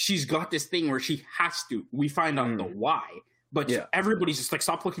 like she's got this thing where she has to. We find out the why, but everybody's just like,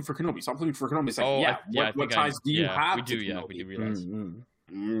 stop looking for Kenobi. Stop looking for Kenobi. It's like, what ties do you have? We do. Yeah, we do realize.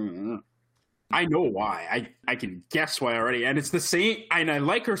 I know why. I can guess why already. And it's the same. And I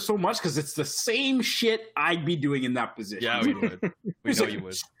like her so much because it's the same shit I'd be doing in that position. Yeah, we would. We know you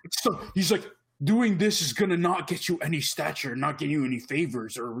would. So he's like, doing this is going to not get you any stature, not get you any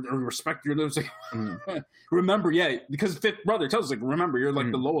favors or respect. You're like, remember, because Fifth Brother tells us, like, remember, you're like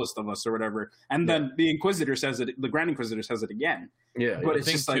the lowest of us or whatever. And then the Inquisitor says it, the Grand Inquisitor says it again. Yeah. But the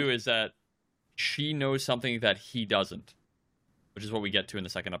thing too is that she knows something that he doesn't, which is what we get to in the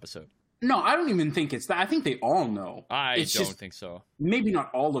second episode. No, I don't even think it's that. I think they all know. I don't think so. Maybe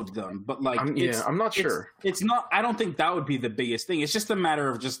not all of them, but like, I'm not sure. It's not. I don't think that would be the biggest thing. It's just a matter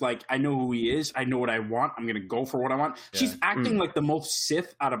of just like, I know who he is. I know what I want. I'm gonna go for what I want. Yeah. She's acting like the most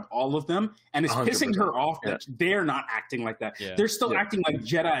Sith out of all of them, and it's 100%. Pissing her off that they're not acting like that. Yeah. They're still acting like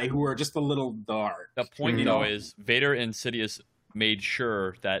Jedi who are just a little dark. The point though is Vader and Sidious made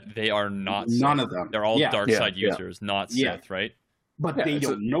sure that they are not none Sith. of them. They're all dark side users, not Sith, right? But they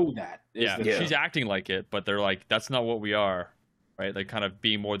don't know that. She's acting like it, but they're like, that's not what we are, right? Like, kind of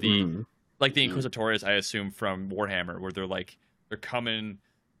being more the like the Inquisitorius, I assume, from Warhammer, where they're like, they're coming.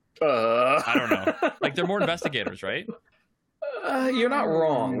 I don't know. Like, they're more investigators, right? You're not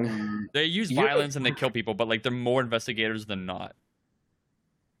wrong. They use violence and they kill people, but like, they're more investigators than not.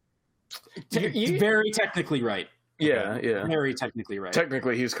 Very technically right. Yeah. Very technically right.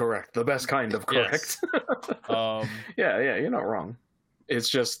 Technically, he's correct. The best kind of correct. Yes. You're not wrong. It's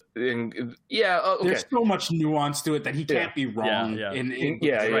just, okay. There's so much nuance to it that he can't be wrong.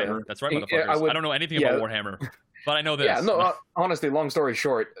 That's right, motherfuckers. I don't know anything about Warhammer, but I know this. Yeah, no, honestly, long story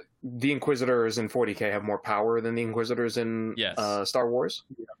short, the Inquisitors in 40K have more power than the Inquisitors in Star Wars.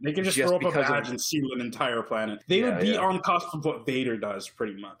 Yeah, they can just throw up a badge and seal an entire planet. They would be on cusp of what Vader does,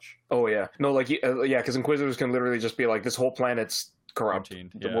 pretty much. Oh, yeah. No, because Inquisitors can literally just be like, this whole planet's corrupt.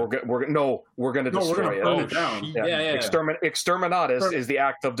 We're going to destroy it. Burn it down. Exterminatus is the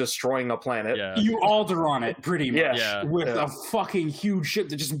act of destroying a planet. Yeah. You Alderaan it, pretty much, with a fucking huge ship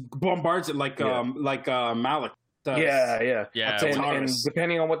that just bombards it like Malik does. Yeah. And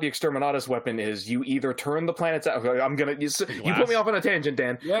depending on what the Exterminatus weapon is, you either turn the planets out. You put me off on a tangent,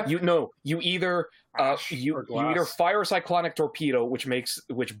 Dan. Yeah. You either either fire a cyclonic torpedo,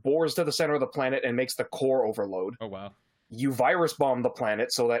 which bores to the center of the planet and makes the core overload. Oh wow. You virus bomb the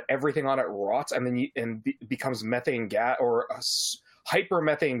planet so that everything on it rots, and then becomes methane gas or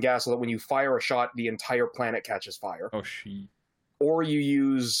hypermethane gas, so that when you fire a shot, the entire planet catches fire. Oh shit. Or you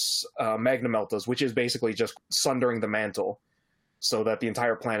use magnameltas, which is basically just sundering the mantle, so that the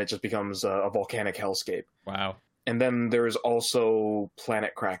entire planet just becomes a volcanic hellscape. Wow. And then there's also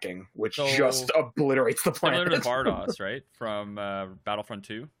planet cracking, which So- just obliterates the Similar planet. to Bardos, right? From Battlefront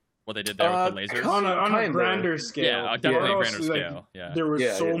 2. What they did there with the lasers. On a Kinda. grander scale. Yeah, definitely Bardos, grander like, scale. Yeah. There was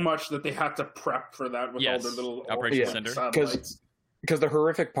Yeah, so yeah. much that they had to prep for that with all Yes. their little Operation orbital Cinder. satellites. Because the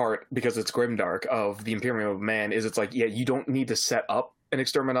horrific part, because it's grimdark, of the Imperium of Man is it's like, yeah, you don't need to set up an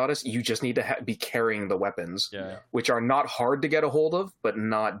Exterminatus, you just need to be carrying the weapons, Yeah. which are not hard to get a hold of, but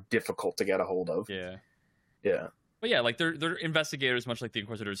not difficult to get a hold of. Yeah. Yeah, But yeah, like they're investigators, much like the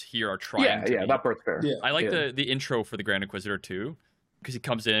Inquisitors here are trying yeah, to yeah. be. That part's fair. Yeah. I like Yeah. the intro for the Grand Inquisitor too, because he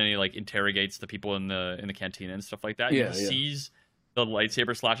comes in and he like interrogates the people in the cantina and stuff like that. Yeah, He yeah. sees the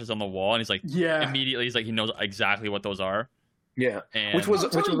lightsaber slashes on the wall, and he's like, Yeah. immediately he's like, he knows exactly what those are. Yeah, And Which was I'm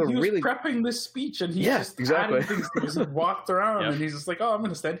telling you, a he was really prepping this speech, and he Yeah, just exactly. added things. He just walked around, Yep. and he's just like, "Oh, I'm going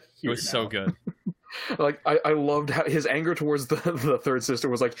to stand it here." was so now." good. like I loved how his anger towards the third sister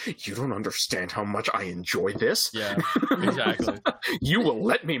was like, you don't understand how much I enjoy this. Yeah, exactly. You will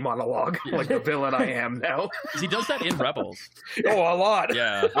let me monologue like the villain I am now. 'Cause he does that in Rebels. Oh, a lot.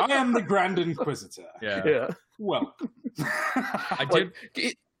 Yeah, I am the Grand Inquisitor. yeah. Yeah. Welcome. I did.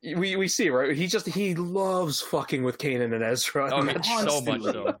 Like, we see, right? He loves fucking with Kanan and Ezra. Oh, and yeah, that's so much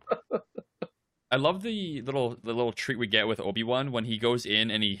constantly. so. I love the little treat we get with Obi-Wan when he goes in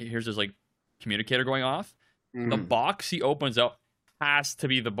and he hears his like communicator going off. The box he opens up has to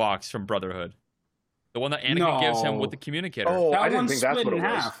be the box from Brotherhood, the one that Anakin gives him No. with the communicator. Oh, that I didn't one's think that's split what in it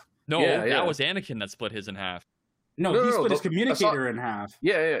was. half. No, Yeah, yeah. that was Anakin that split his in half. No, No, he no, split the- his communicator in half.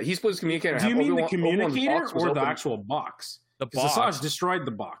 Yeah. He splits his communicator. in Do you half. mean the Obi-Wan's communicator box was or the open. actual box? The Because box, Asajj destroyed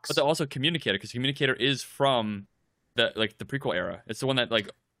the box. but also communicator, because communicator is from the prequel era. It's the one that like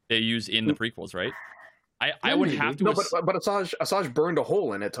they use in the prequels, right? I would maybe. have to. No, but Asajj burned a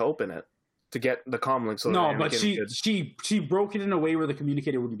hole in it to open it to get the comlink. So No, that but Anakin could- she broke it in a way where the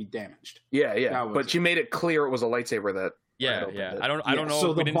communicator wouldn't be damaged. yeah, that was but it. she made it clear it was a lightsaber that. yeah, opened yeah. it. I don't know.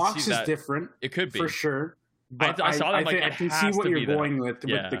 So if we the didn't box see is that. different It could be for sure. But I saw that, like, think it I can has see what to you're be that. going with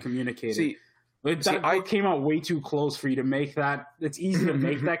Yeah. the communicator. See, That see, I- book came out way too close for you to make that. It's easy to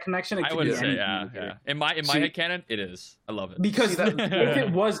make that connection. It I could would be say, any yeah. communicator. In my See- head canon, it is. I love it. Because See, that- if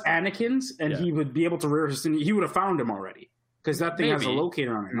it was Anakin's and Yeah. he would be able to rear his, he would have found him already. Because that thing has a Maybe.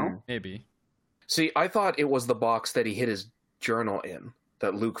 locator on it, no? Maybe. See, I thought it was the box that he hid his journal in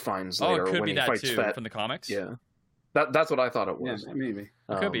that Luke finds Oh, later it could when be he that fights too Fett. from the comics. Yeah, that's what I thought it Yeah, was. maybe.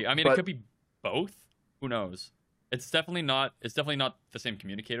 It could be. I mean, it but- could be both. Who knows? It's definitely not. It's definitely not the same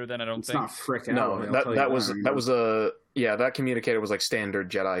communicator. Then I don't It's think. not frickin' No, out, I'll that tell you that was much. that communicator was like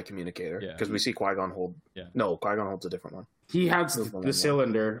standard Jedi communicator Yeah. because we see Qui-Gon hold. Yeah. No, Qui-Gon holds a different one. He had Those the ones.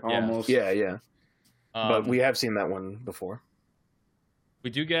 cylinder Yeah. almost. Yeah, but Um, we have seen that one before. we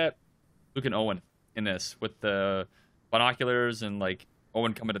do get Luke and Owen in this with the binoculars and like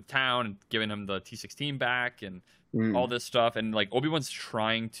Owen coming to town and giving him the T-16 back and all this stuff, and like Obi-Wan's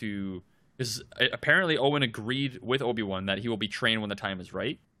trying to. Because apparently Owen agreed with Obi-Wan that he will be trained when the time is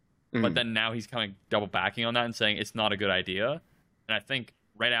right. But then now he's kind of double backing on that and saying it's not a good idea. And I think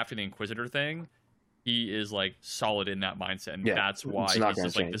right after the Inquisitor thing, he is like solid in that mindset, and Yeah, that's why it's he's not just gonna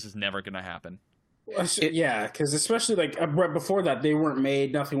like, change. this is never going to happen. Yeah, because especially like right before that, they weren't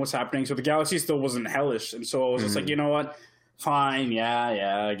made. Nothing was happening, so the galaxy still wasn't hellish, and so I was just like, you know what? Fine,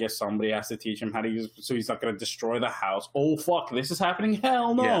 yeah. I guess somebody has to teach him how to use. So he's not going to destroy the house. Oh fuck, this is happening.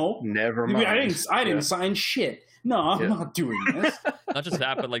 Hell no. Yeah, never I mind. didn't sign shit. No, I'm Yeah. not doing this. Not just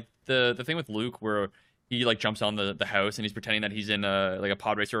that, but like the thing with Luke where he like jumps on the house and he's pretending that he's in a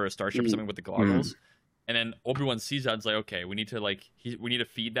pod racer or a starship or something with the goggles. And then Obi-Wan sees that and is like, okay, we need to we need to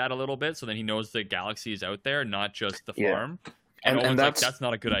feed that a little bit so then he knows the galaxy is out there, not just the Yeah. farm. And Owen's like, that's- that's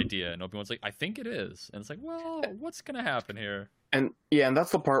not a good idea. And Obi-Wan's like, I think it is. And it's like, well, what's gonna happen here? And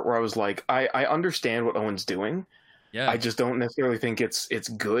that's the part where I was like, I understand what Owen's doing. Yeah, I just don't necessarily think it's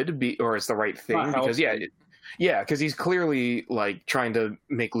good or it's the right thing Not because healthy. because he's clearly like trying to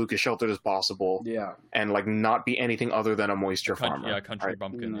make Luke as sheltered as possible Yeah. and like not be anything other than a moisture farmer. country right?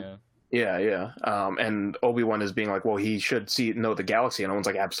 bumpkin. Mm. Yeah. And Obi-Wan is being like, well, he should know the galaxy, and Owen's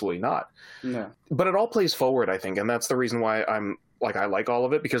like, absolutely not. Yeah. But it all plays forward, I think, and that's the reason why I like all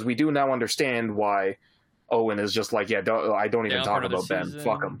of it because we do now understand why Owen is just like, I don't even Stay on talk for another about Ben. season.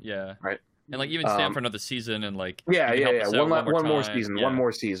 Fuck him. Yeah, Right. And like even stay on for another season and like Yeah. maybe help us out One more time. season. Yeah. One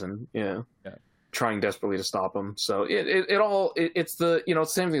more season. Yeah. Yeah. Trying desperately to stop him. So it's the it's the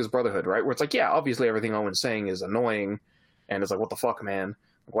same thing as Brotherhood, right? Where it's like, yeah, obviously everything Owen's saying is annoying, and it's like, what the fuck, man?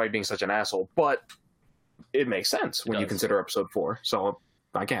 Why are you being such an asshole? But it makes sense when you does. consider episode 4. So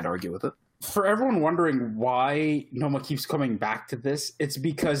I can't argue with it. For everyone wondering why Noma keeps coming back to this, it's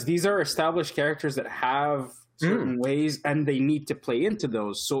because these are established characters that have certain ways, and they need to play into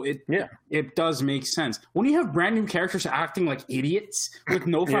those. So it does make sense. When you have brand new characters acting like idiots with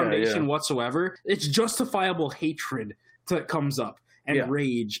no foundation whatsoever, it's justifiable hatred that comes up. And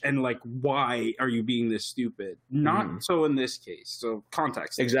rage and like, why are you being this stupid? Not so in this case. So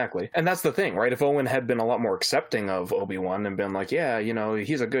context. Exactly. And that's the thing, right? If Owen had been a lot more accepting of Obi-Wan and been like, yeah, you know,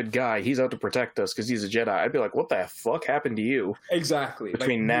 he's a good guy, he's out to protect us because he's a Jedi, I'd be like, what the fuck happened to you? Exactly.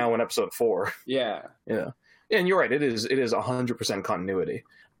 Between now and episode 4. Yeah. Yeah. And you're right, it is 100% continuity.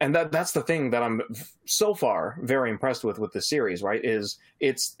 And that's the thing that I'm so far very impressed with the series, right? Is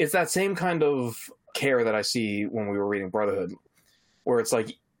it's that same kind of care that I see when we were reading Brotherhood, where it's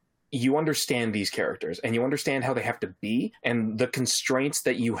like you understand these characters and you understand how they have to be and the constraints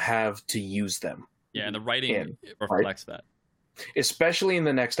that you have to use them. Yeah, and the writing reflects that. Especially in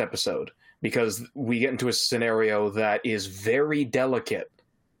the next episode, because we get into a scenario that is very delicate.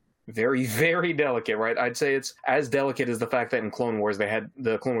 Very, very delicate, right? I'd say it's as delicate as the fact that in Clone Wars, they had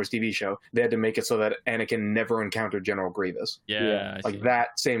the Clone Wars TV show, they had to make it so that Anakin never encountered General Grievous. Yeah. Like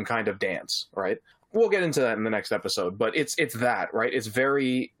that same kind of dance, right? We'll get into that in the next episode, but it's that, right? It's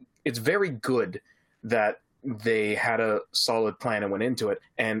very good that they had a solid plan and went into it.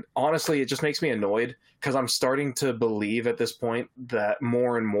 And honestly, it just makes me annoyed because I'm starting to believe at this point that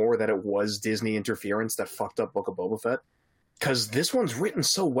more and more that it was Disney interference that fucked up Book of Boba Fett. Because this one's written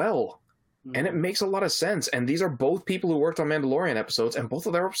so well, and it makes a lot of sense. And these are both people who worked on Mandalorian episodes, and both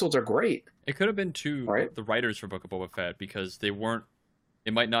of their episodes are great. It could have been the writers for Book of Boba Fett, because they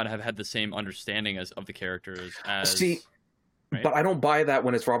might not have had the same understanding of the characters as... See, right? But I don't buy that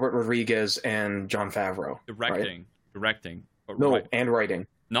when it's Robert Rodriguez and Jon Favreau. Directing. But and writing.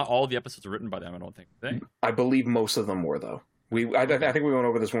 Not all of the episodes are written by them, I don't think. I believe most of them were, though. I think we went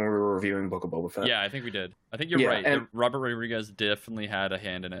over this when we were reviewing Book of Boba Fett. Yeah, I think we did. I think you're right. And Robert Rodriguez definitely had a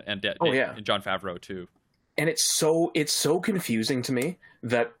hand in it, and Jon Favreau too. And it's so confusing to me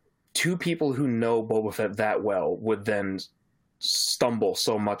that two people who know Boba Fett that well would then stumble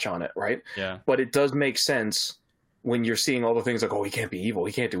so much on it, right? Yeah. But it does make sense when you're seeing all the things like, oh, he can't be evil,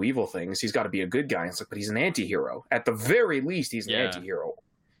 he can't do evil things, he's got to be a good guy. It's like, but he's an anti-hero. At the very least, he's an anti-hero.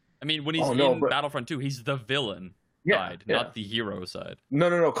 I mean, when he's in Battlefront 2, he's the villain. Side, not the hero side.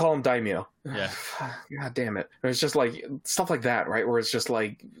 No. Call him Daimyo. Yeah. God damn it. It's just like stuff like that, right? Where it's just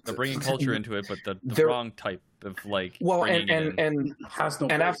like they're bringing culture into it, but the wrong type of like. Well, after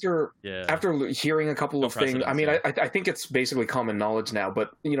hearing a couple of things, I mean, I think it's basically common knowledge now.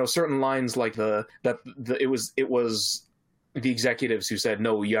 But you know, certain lines like it was the executives who said,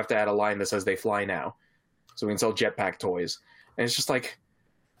 no, you have to add a line that says they fly now, so we can sell jetpack toys, and it's just like.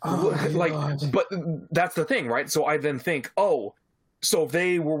 But that's the thing, right? So I then think, so if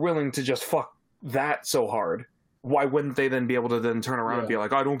they were willing to just fuck that so hard, why wouldn't they then be able to then turn around and be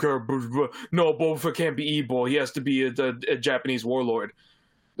like, I don't care, no, Boba Fett can't be evil, he has to be a Japanese warlord.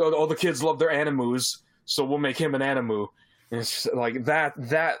 All the kids love their animus, so we'll make him an animu. And it's just like that's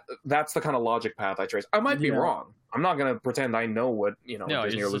the kind of logic path I trace. I might be wrong. I'm not going to pretend I know what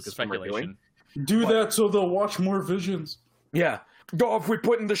Disney or Lucasfilm are doing. Do that so they'll watch more Visions. Yeah. If we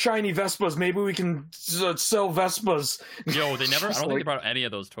put in the shiny Vespas, maybe we can sell Vespas. Yo, they never. I don't think they brought any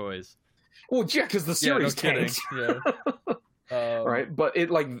of those toys. Well, yeah, because the series tanked. Yeah. Right, but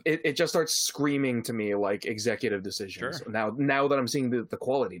it just starts screaming to me like executive decisions. Sure. Now that I'm seeing the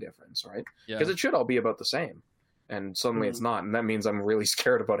quality difference, right? Because it should all be about the same, and suddenly it's not, and that means I'm really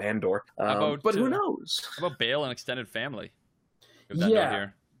scared about Andor. But who knows? How about Bail and extended family?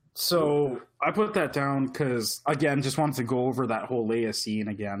 Here. So I put that down because, again, just wanted to go over that whole Leia scene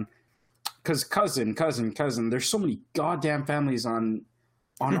again. Because cousin, there's so many goddamn families on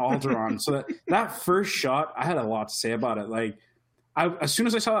Alderaan. So that first shot, I had a lot to say about it. Like, as soon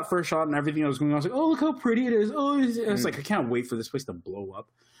as I saw that first shot and everything that was going on, I was like, oh, look how pretty it is. Oh, I was like, I can't wait for this place to blow up.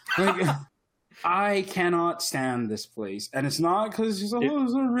 Like, I cannot stand this place, and it's not because it's so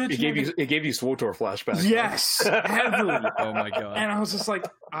rich. It gave you SWTOR flashbacks. Yes, heavily. Oh my god! And I was just like,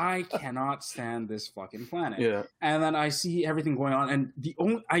 I cannot stand this fucking planet. Yeah. And then I see everything going on, and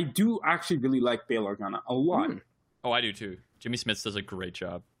I do actually really like Bail Organa a lot. Oh, I do too. Jimmy Smits does a great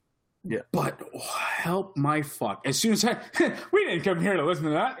job. Yeah. But help my fuck! As soon as we didn't come here to listen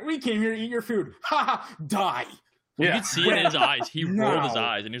to that, we came here to eat your food. Ha! Die. You could see in his eyes. He rolled his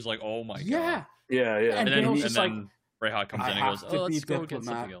eyes, and he was like, "Oh my god!" Yeah. And then Rayhawk comes in and goes, let's go get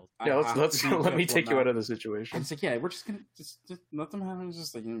something else. Yeah, let me take you out of the situation. And it's like, we're just gonna just let them have him,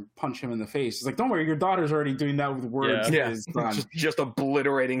 just like punch him in the face. It's like, don't worry, your daughter's already doing that with words. Yeah. Just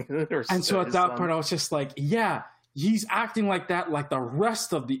obliterating her. And so at that part, I was just like, he's acting like that, like the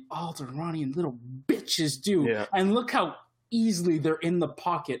rest of the Alderanian little bitches do. Yeah. And look how easily they're in the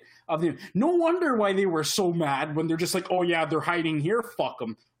pocket of them. No wonder why they were so mad when they're just like, oh yeah, they're hiding here. Fuck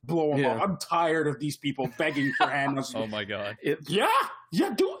them. Blow them up. I'm tired of these people begging for handles. Oh my god.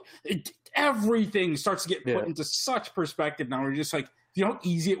 Everything starts to get put into such perspective now. We're just like, you know how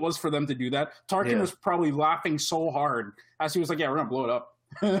easy it was for them to do that? Tarkin was probably laughing so hard as he was like, yeah, we're going to blow it up.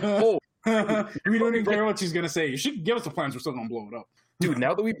 We don't even care what she's going to say. You should give us the plans. We're still going to blow it up. Dude,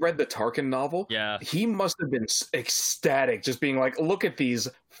 now that we've read the Tarkin novel, he must have been ecstatic, just being like, look at these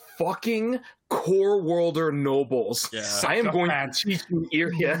fucking core worlder nobles. Yeah. I am going to teach you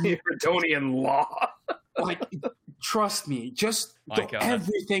Iridonian law. Like, trust me, just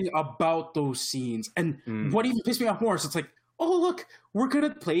everything about those scenes. And what even pissed me off more is it's like, oh, look, we're going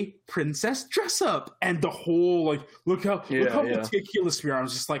to play Princess Dress Up. And the whole, like, look how meticulous we are. I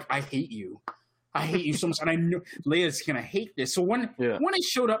was just like, I hate you. I hate you so much. And I know Leia's going to hate this. So when I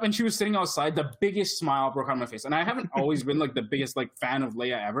showed up and she was sitting outside, the biggest smile broke on my face. And I haven't always been, like, the biggest, like, fan of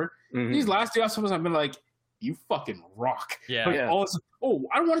Leia ever. These last 2 episodes, I've been like, you fucking rock. I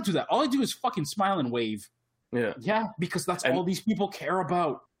don't want to do that. All I do is fucking smile and wave. Yeah, because that's all these people care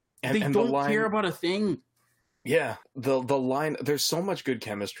about. They don't care about a thing. Yeah, the line, there's so much good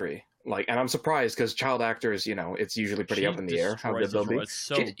chemistry. Like, and I'm surprised because child actors, you know, it's usually pretty up in the air how good they'll be.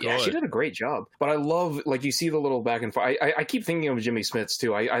 Good. Yeah, she did a great job. But I love, like, you see the little back and forth. I keep thinking of Jimmy Smits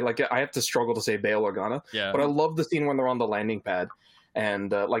too. I have to struggle to say Bail Organa. Yeah. But I love the scene when they're on the landing pad,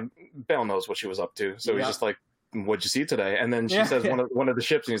 and like Bail knows what she was up to, so he's just like, "What'd you see today?" And then she says one of the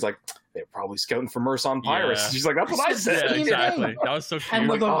ships, and he's like, "They're probably scouting for Merson pirates." She's like, "That's what I said." Yeah, exactly. That was so cute. And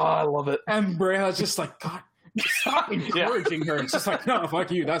like, I love it. And Brea's just like, God. Stop encouraging her. It's just like, no,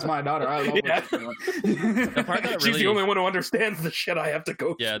 fuck you. That's my daughter. I love her. The part that She's the only one who understands the shit I have to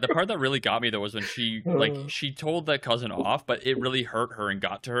go through. Yeah, the part that really got me though was when she told that cousin off, but it really hurt her and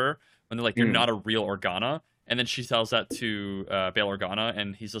got to her when they're like, "You're not a real Organa," and then she tells that to Bail Organa,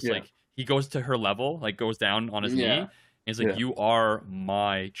 and he's just like, he goes to her level, like goes down on his knee, and he's like, "You are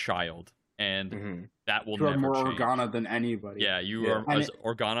my child." And that will never change. You're more Organa than anybody. Yeah, you are as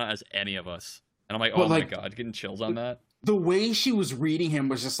Organa as any of us. And I'm like, oh my god, getting chills on that. The way she was reading him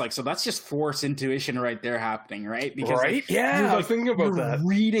was just like, so that's just Force intuition right there happening, right? Because right? I was thinking about that.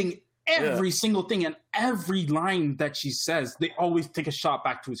 Reading every single thing and every line that she says, they always take a shot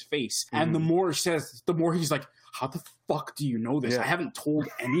back to his face. And the more she says, the more he's like, how the fuck do you know this? I haven't told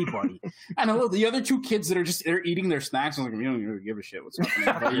anybody. And I love the other 2 kids that are they're eating their snacks. I'm like, we don't really give a shit what's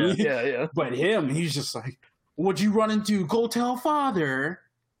happening. But him, he's just like, what'd you run into? Go tell father.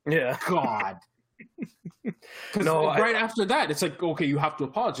 Yeah. God. Right after that, it's like, okay, you have to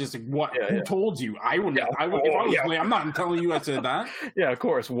apologize. Like, what? Who told you? I wouldn't. I would. I'm not telling you I said that. Yeah, of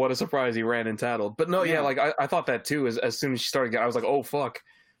course. What a surprise! He ran and tattled. But no, like I thought that too. As soon as she started, I was like, oh fuck.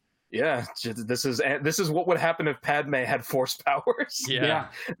 Yeah, this is what would happen if Padme had Force powers. Yeah.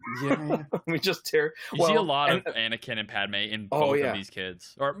 We just tear. You see a lot of Anakin and Padme in both of these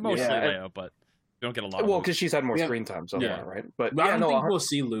kids, or mostly Leia, but. You don't get a lot. Well, because she's had more screen time so far, right? But I don't think we'll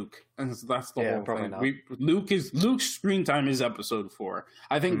see Luke, and that's the whole probably thing. Not. Luke's screen time is episode 4.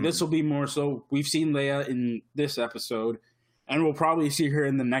 I think this will be more so. We've seen Leia in this episode, and we'll probably see her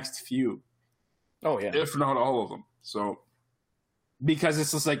in the next few. Oh yeah, if not all of them. So because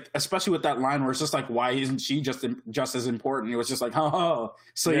it's just like, especially with that line where it's just like, why isn't she just as important? It was just like, oh.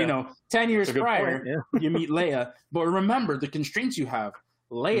 So 10 years prior, you meet Leia, but remember the constraints you have.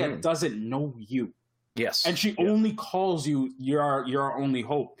 Leia doesn't know you. Yes. And she only calls you your only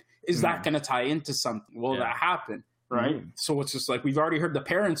hope. Is that going to tie into something? Will that happen? Right? So it's just like, we've already heard the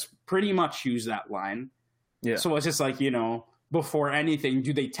parents pretty much use that line. Yeah. So it's just like, before anything,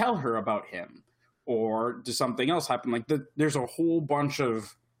 do they tell her about him? Or does something else happen? Like, there's a whole bunch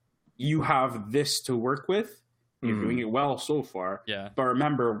of, you have this to work with. You're doing it well so far. Yeah. But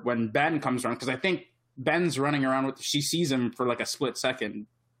remember, when Ben comes around, because I think Ben's running around she sees him for like a split second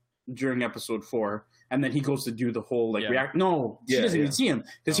during episode 4, and then he goes to do the whole react. No, she doesn't even see him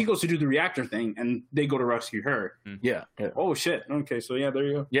because he goes to do the reactor thing, and they go to rescue her. Yeah. Oh shit. Okay, so there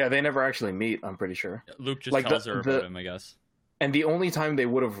you go. Yeah, they never actually meet. I'm pretty sure. Luke just tells her about him, I guess. And the only time they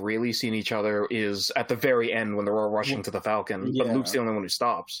would have really seen each other is at the very end when they're all rushing to the Falcon. But Luke's the only one who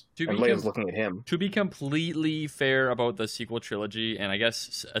stops, and Leia's looking at him. To be completely fair about the sequel trilogy, and I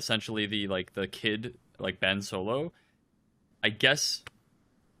guess essentially the kid, like Ben Solo, I guess,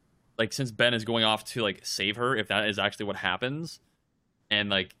 like, since Ben is going off to like save her, if that is actually what happens, and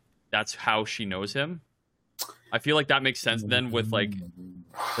like that's how she knows him, I feel like that makes sense then with like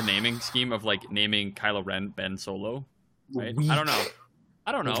the naming scheme of like naming Kylo Ren Ben Solo. Right? I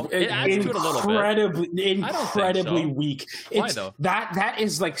don't know. It adds to it a little bit. Incredibly weak. Why though? That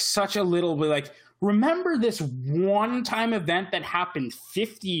is like such a little bit like, remember this one-time event that happened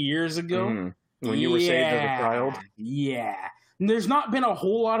 50 years ago? When you were saved as a child? Yeah. There's not been a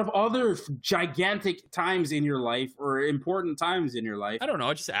whole lot of other gigantic times in your life or important times in your life. I don't know.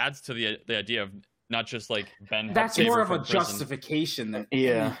 It just adds to the idea of not just like Ben. That's more of a justification than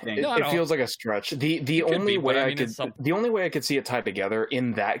anything. It feels like a stretch. The only way I could see it tied together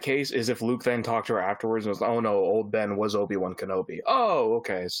in that case is if Luke then talked to her afterwards and was, oh no, old Ben was Obi-Wan Kenobi. Oh,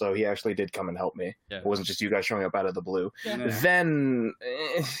 okay, so he actually did come and help me. Yeah. It wasn't just you guys showing up out of the blue. Yeah. Then,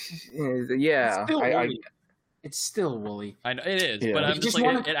 It's still woolly. I know it is, but I'm just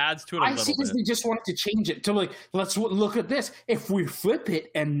like, it adds to it a little bit. I seriously just wanted to change it to like, let's look at this. If we flip it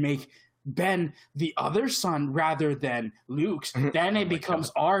and make Ben the other son rather than Luke's, then it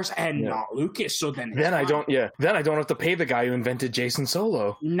becomes ours and not Lucas. So then I don't have to pay the guy who invented Jason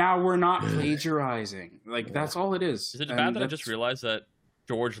Solo. Now we're not plagiarizing. Like that's all it is. Is it bad that I just realized that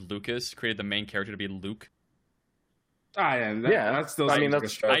George Lucas created the main character to be Luke? That's still. I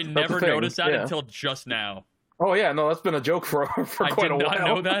never noticed that until just now. Oh yeah, no, that's been a joke for quite a while. I did not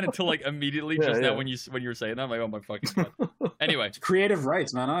know that until like immediately now when you were saying that. I'm like, oh my fucking god. Anyway, it's creative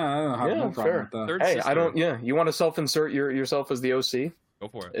rights, man. I don't have no problem with that. Hey, I don't. Yeah, you want to self-insert yourself as the OC? Go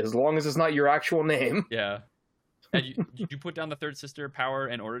for it. As long as it's not your actual name. Yeah. And did you put down the third sister power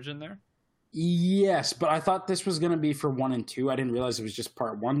and origin there? Yes, but I thought this was going to be for 1 and 2. I didn't realize it was just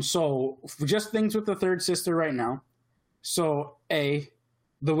part 1. So just things with the third sister right now. So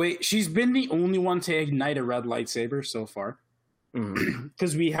the way she's been the only one to ignite a red lightsaber so far,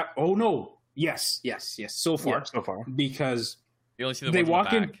 because we have. Oh no! Yes. So far, because you only see them. They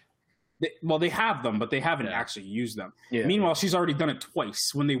walk in. They have them, but they haven't actually used them. Yeah. Meanwhile, she's already done it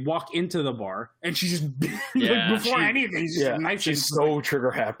twice when they walk into the bar, and she just before anything, she's so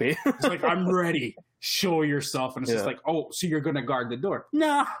trigger happy. It's like, I'm ready. Show yourself, and it's just like, oh, so you're gonna guard the door?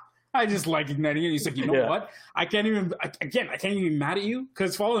 Nah. I just like igniting it. He's like, you know what? I can't even be mad at you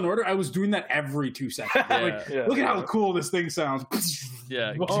because Fallen Order, I was doing that every 2 seconds. Look at how cool this thing sounds.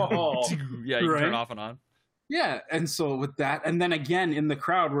 Yeah. You turn off and on. Yeah. And so with that, and then again in the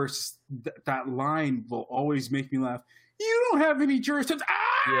crowd where that line will always make me laugh. You don't have any jurisdiction.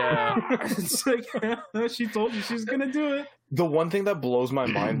 Ah! Yeah. It's like, she told you she's going to do it. The one thing that blows my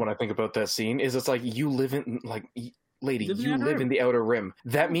mind when I think about that scene is it's like you live in like... Lady, you live in the Outer Rim.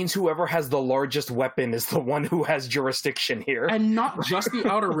 That means whoever has the largest weapon is the one who has jurisdiction here. And not just the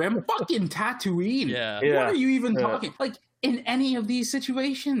Outer Rim, fucking Tatooine. Yeah. What are you even talking? Like, in any of these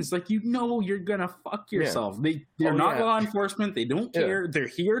situations, like, you're gonna fuck yourself. They're not law enforcement. They don't care. They're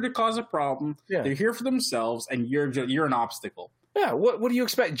here to cause a problem. Yeah. They're here for themselves, and you're an obstacle. Yeah, what do you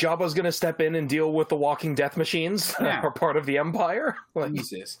expect? Jabba's gonna step in and deal with the walking death machines that are part of the Empire? Like,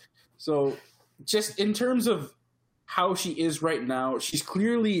 Jesus. So, just in terms of how she is right now, she's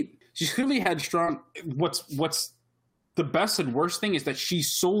clearly headstrong. What's the best and worst thing is that she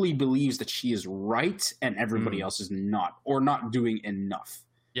solely believes that she is right and everybody else is not, or not doing enough.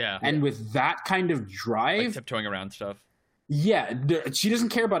 Yeah. And with that kind of drive, like tiptoeing around stuff. Yeah, she doesn't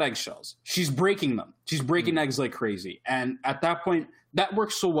care about eggshells. She's breaking them. She's breaking eggs like crazy. And at that point, that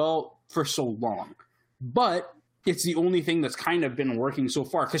works so well for so long. But it's the only thing that's kind of been working so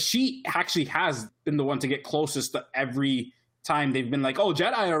far, because she actually has been the one to get closest to every time they've been like, oh,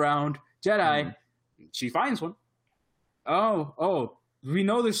 Jedi around, Jedi. She finds one. Oh, we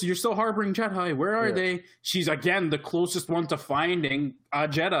know this. You're still harboring Jedi. Where are they? She's, again, the closest one to finding a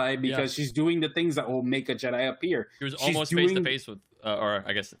Jedi because she's doing the things that will make a Jedi appear. She was almost face-to-face with, or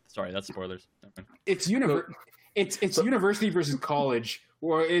I guess, sorry, that's spoilers. It's university versus college.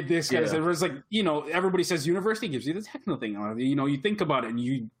 Or this kind of stuff. It's like, everybody says university gives you the techno thing. You think about it and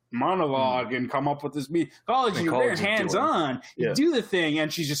you monologue and come up with this. College, you're there hands-on. You do the thing.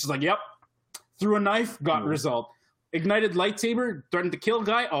 And she's just like, yep. Threw a knife, got result. Ignited lightsaber, threatened to kill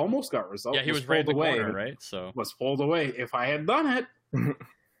guy, almost got result. Yeah, he was right in the corner, right? So was pulled away. If I had done it.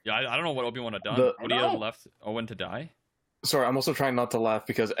 Yeah, I don't know what Obi-Wan had done. Would he have left Owen to die? Sorry, I'm also trying not to laugh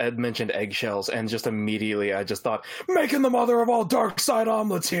because Ed mentioned eggshells, and just immediately I just thought, making the mother of all dark side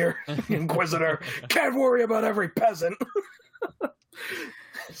omelets here, Inquisitor. Can't worry about every peasant.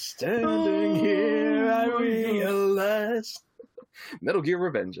 Standing here, I realize. Metal Gear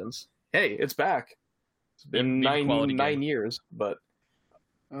Revengeance. Hey, it's back. It's been nine years, but...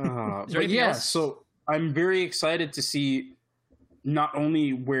 but yeah, so I'm very excited to see not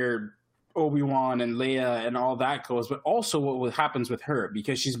only where Obi-Wan and Leia and all that goes, but also what happens with her,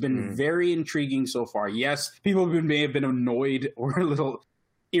 because she's been very intriguing so far. Yes, people may have been annoyed or a little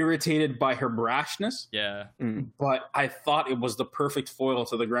irritated by her brashness. Yeah. But I thought it was the perfect foil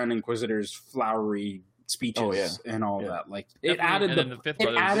to the Grand Inquisitor's flowery speeches and all that. Like it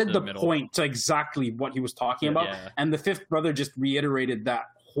Definitely. added the point to exactly what he was talking about. Yeah. And the fifth brother just reiterated that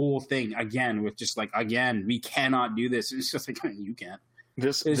whole thing again with just like, again, we cannot do this. It's just like, you can't.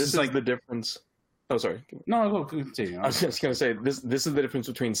 This is like the difference. Oh, sorry. No, continue. I was just going to say, this is the difference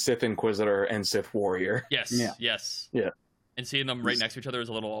between Sith Inquisitor and Sith Warrior. Yes. Yeah. Yes. Yeah. And seeing them right next to each other is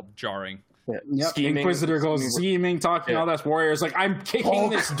a little jarring. Yeah. Yep. Inquisitor goes scheming, talking all that. Warrior's like, I'm kicking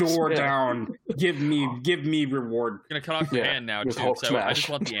this door down. Give me reward. I'm gonna cut off your hand now, too. So I just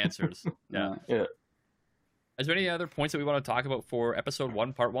want the answers. Yeah. Is there any other points that we want to talk about for episode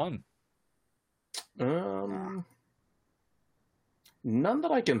 1, part 1? None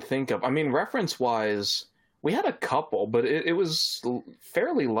that I can think of. I mean, reference-wise, we had a couple, but it was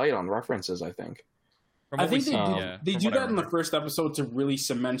fairly light on references, I think. I think they do that in the first episode to really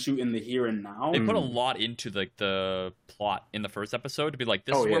cement you in the here and now. They put a lot into the plot in the first episode to be like,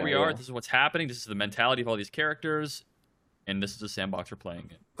 this is where we are, this is what's happening, this is the mentality of all these characters, and this is the sandbox we're playing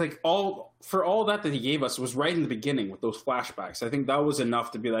in. Like all that he gave us was right in the beginning with those flashbacks. I think that was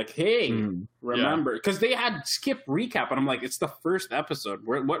enough to be like, hey, remember? Because they had skip recap, and I'm like, it's the first episode.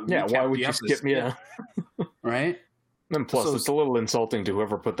 What recap why would do you skip me? Right? And plus, it's a little insulting to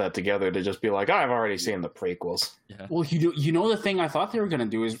whoever put that together to just be like, I've already seen the prequels. Yeah. Well, you know the thing I thought they were going to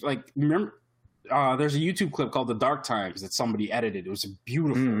do is, like, remember, there's a YouTube clip called The Dark Times that somebody edited. It was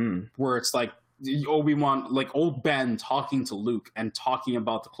beautiful, where it's like Obi-Wan, like old Ben talking to Luke and talking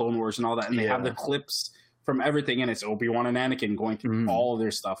about the Clone Wars and all that. And they have the clips from everything, and it's Obi-Wan and Anakin going through all of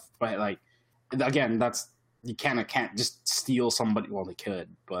their stuff. But, like, again, you can't just steal somebody. Well, they could,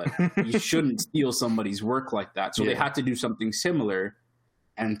 but you shouldn't steal somebody's work like that. So they had to do something similar,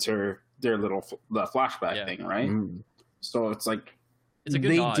 enter their little the flashback thing, right? So it's like it's a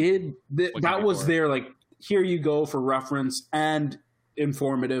good nod. That was their, like, here you go for reference and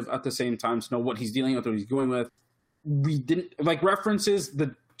informative at the same time to know what he's dealing with, what he's going with. We didn't like references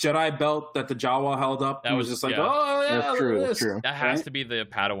the Jedi belt that the Jawa held up. That was just like, oh yeah, that's true. That's true. That has to be the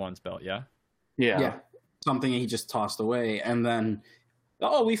Padawan's belt, yeah. Something he just tossed away, and then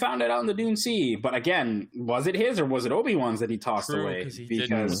we found it out in the Dune Sea. But again, was it his or was it Obi-Wan's that he tossed away? Because he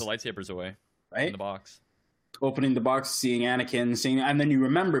didn't put the lightsabers away, right? In the box. Opening the box, seeing Anakin, and then you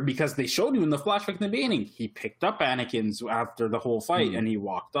remember because they showed you in the flashback in the beginning, he picked up Anakin's after the whole fight and he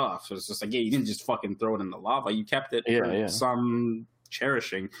walked off. So it's just like, you didn't just fucking throw it in the lava. You kept it for some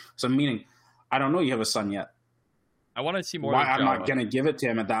cherishing, some meaning. I don't know. You have a son yet. I want to see more. I'm not going to give it to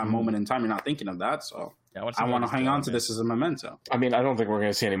him at that moment in time. You're not thinking of that, so. Yeah, I want to hang on to this as a memento. I mean, I don't think we're going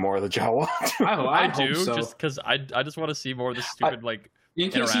to see any more of the Jawa. I do, so. just because I just want to see more of this stupid, in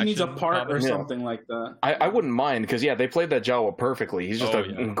case he needs a part or something like that. I wouldn't mind, because, they played that Jawa perfectly. He's just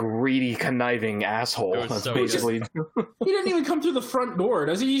a greedy, conniving asshole. That's so basically... He didn't even come through the front door,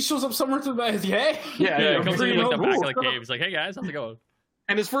 does he? He shows up somewhere through the back. He comes in the back of the cave. He's like, hey, guys, how's it going?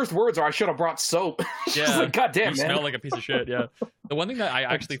 And his first words are, I should have brought soap. Yeah. Like, God damn, you smell like a piece of shit, yeah. The one thing that I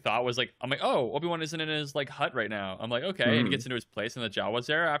actually thought was, like, I'm like, oh, Obi-Wan isn't in his, like, hut right now. I'm like, okay. And he gets into his place, and the Jawa's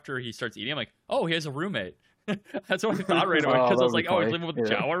there after he starts eating. I'm like, oh, he has a roommate. That's what I thought right away. Because I was like, oh, he's living with the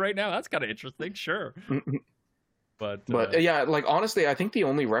Jawa right now? That's kind of interesting, sure. But honestly, I think the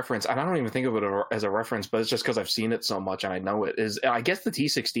only reference, and I don't even think of it as a reference, but it's just because I've seen it so much and I know it, is I guess the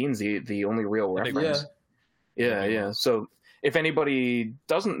T-16 is the only real reference. Yeah. So if anybody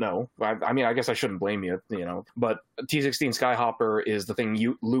doesn't know, I mean, I guess I shouldn't blame you, but T-16 Skyhopper is the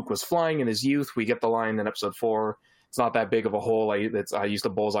thing Luke was flying in his youth. We get the line in episode 4. It's not that big of a hole. I used to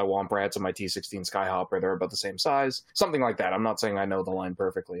bullseye womp rats in my T-16 Skyhopper. They're about the same size. Something like that. I'm not saying I know the line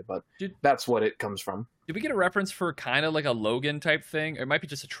perfectly, but that's what it comes from. Did we get a reference for kind of like a Logan type thing? It might be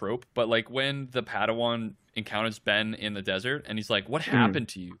just a trope, but like when the Padawan encounters Ben in the desert and he's like, what happened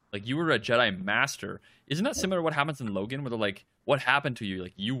to you? Like, you were a Jedi Master. Isn't that similar to what happens in Logan where they're like, what happened to you?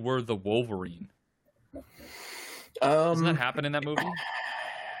 Like, you were the Wolverine. Doesn't that happen in that movie?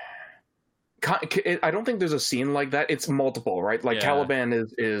 I don't think there's a scene like that. It's multiple, right? Like Caliban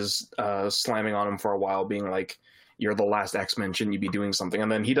is slamming on him for a while, being like, "You're the last X-Men. Shouldn't you be doing something?"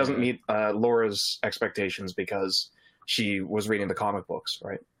 And then he doesn't meet Laura's expectations because she was reading the comic books,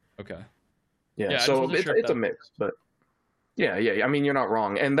 right? Okay. Yeah. So it's a mix, but yeah. I mean, you're not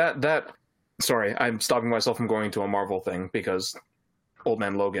wrong. And that. Sorry, I'm stopping myself from going to a Marvel thing because Old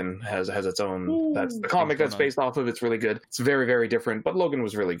Man Logan has its own. That's the comic that's based off of. It's really good. It's very, very different, but Logan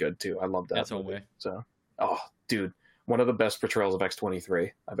was really good too. I love that. That's way. So, dude, one of the best portrayals of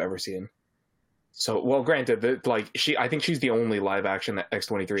X-23 I've ever seen. So, well, granted, I think she's the only live action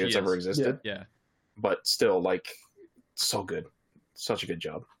X-23 that's ever existed. Yeah. But still, so good. Such a good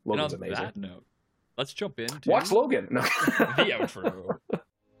job. Logan's amazing. On that note, let's jump into watch Logan. No. The outro.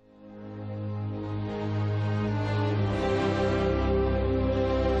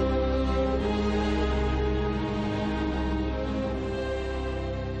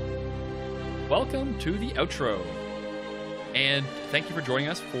 welcome to the outro. And thank you for joining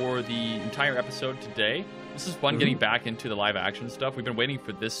us for the entire episode today. This is fun getting back into the live action stuff. We've been waiting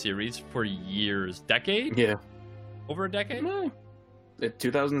for this series for years. Decade? Yeah. Over a decade? No.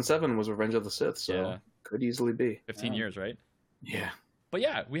 2007 was Revenge of the Sith, so could easily be. 15 years, right? Yeah. But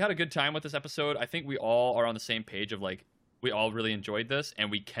yeah, we had a good time with this episode. I think we all are on the same page of like, we all really enjoyed this,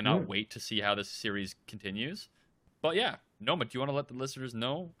 and we cannot wait to see how this series continues. But yeah, Noma, do you want to let the listeners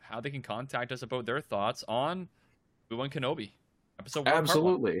know how they can contact us about their thoughts on Obi-Wan Kenobi? Episode 1,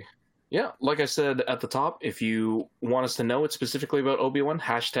 Absolutely. Part 1. Yeah, like I said at the top, if you want us to know it specifically about Obi-Wan,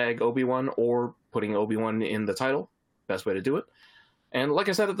 hashtag Obi-Wan or putting Obi-Wan in the title. Best way to do it. And like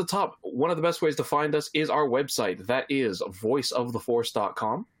I said at the top, one of the best ways to find us is our website. That is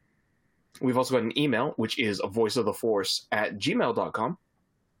voiceoftheforce.com. We've also got an email, which is voiceoftheforce@gmail.com.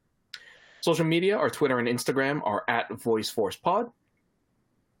 Social media, our Twitter and Instagram are @VoiceForcePod.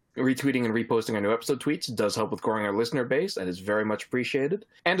 Retweeting and reposting our new episode tweets does help with growing our listener base. That is very much appreciated.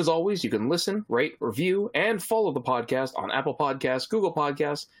 And as always, you can listen, rate, review, and follow the podcast on Apple Podcasts, Google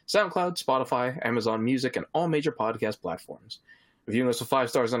Podcasts, SoundCloud, Spotify, Amazon Music, and all major podcast platforms. Reviewing us with 5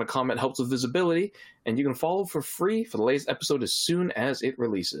 stars and a comment helps with visibility, and you can follow for free for the latest episode as soon as it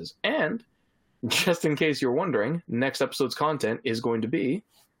releases. And, just in case you're wondering, next episode's content is going to be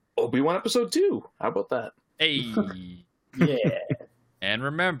Obi-Wan Episode 2. How about that? Hey. Yeah. And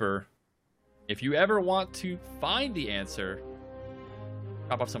remember, if you ever want to find the answer,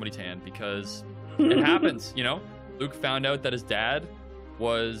 chop off somebody's hand, because it happens, you know? Luke found out that his dad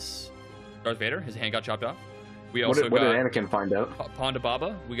was Darth Vader. His hand got chopped off. We also what did got Anakin find out? Ponda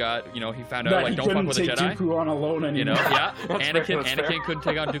Baba. We got, he found out, That like, he don't fuck couldn't with a take Jedi. Dooku on alone anymore. Yeah. That's Anakin fair. couldn't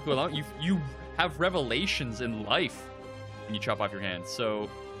take on Dooku alone. You have revelations in life when you chop off your hand. So,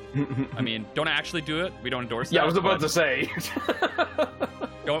 I mean, don't actually do it. We don't endorse that. Yeah, I was about to say.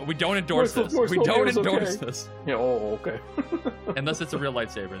 We don't endorse this. Force We don't endorse okay. this. Yeah, oh, okay. Unless it's a real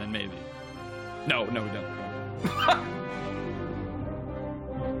lightsaber, then maybe. No, we don't.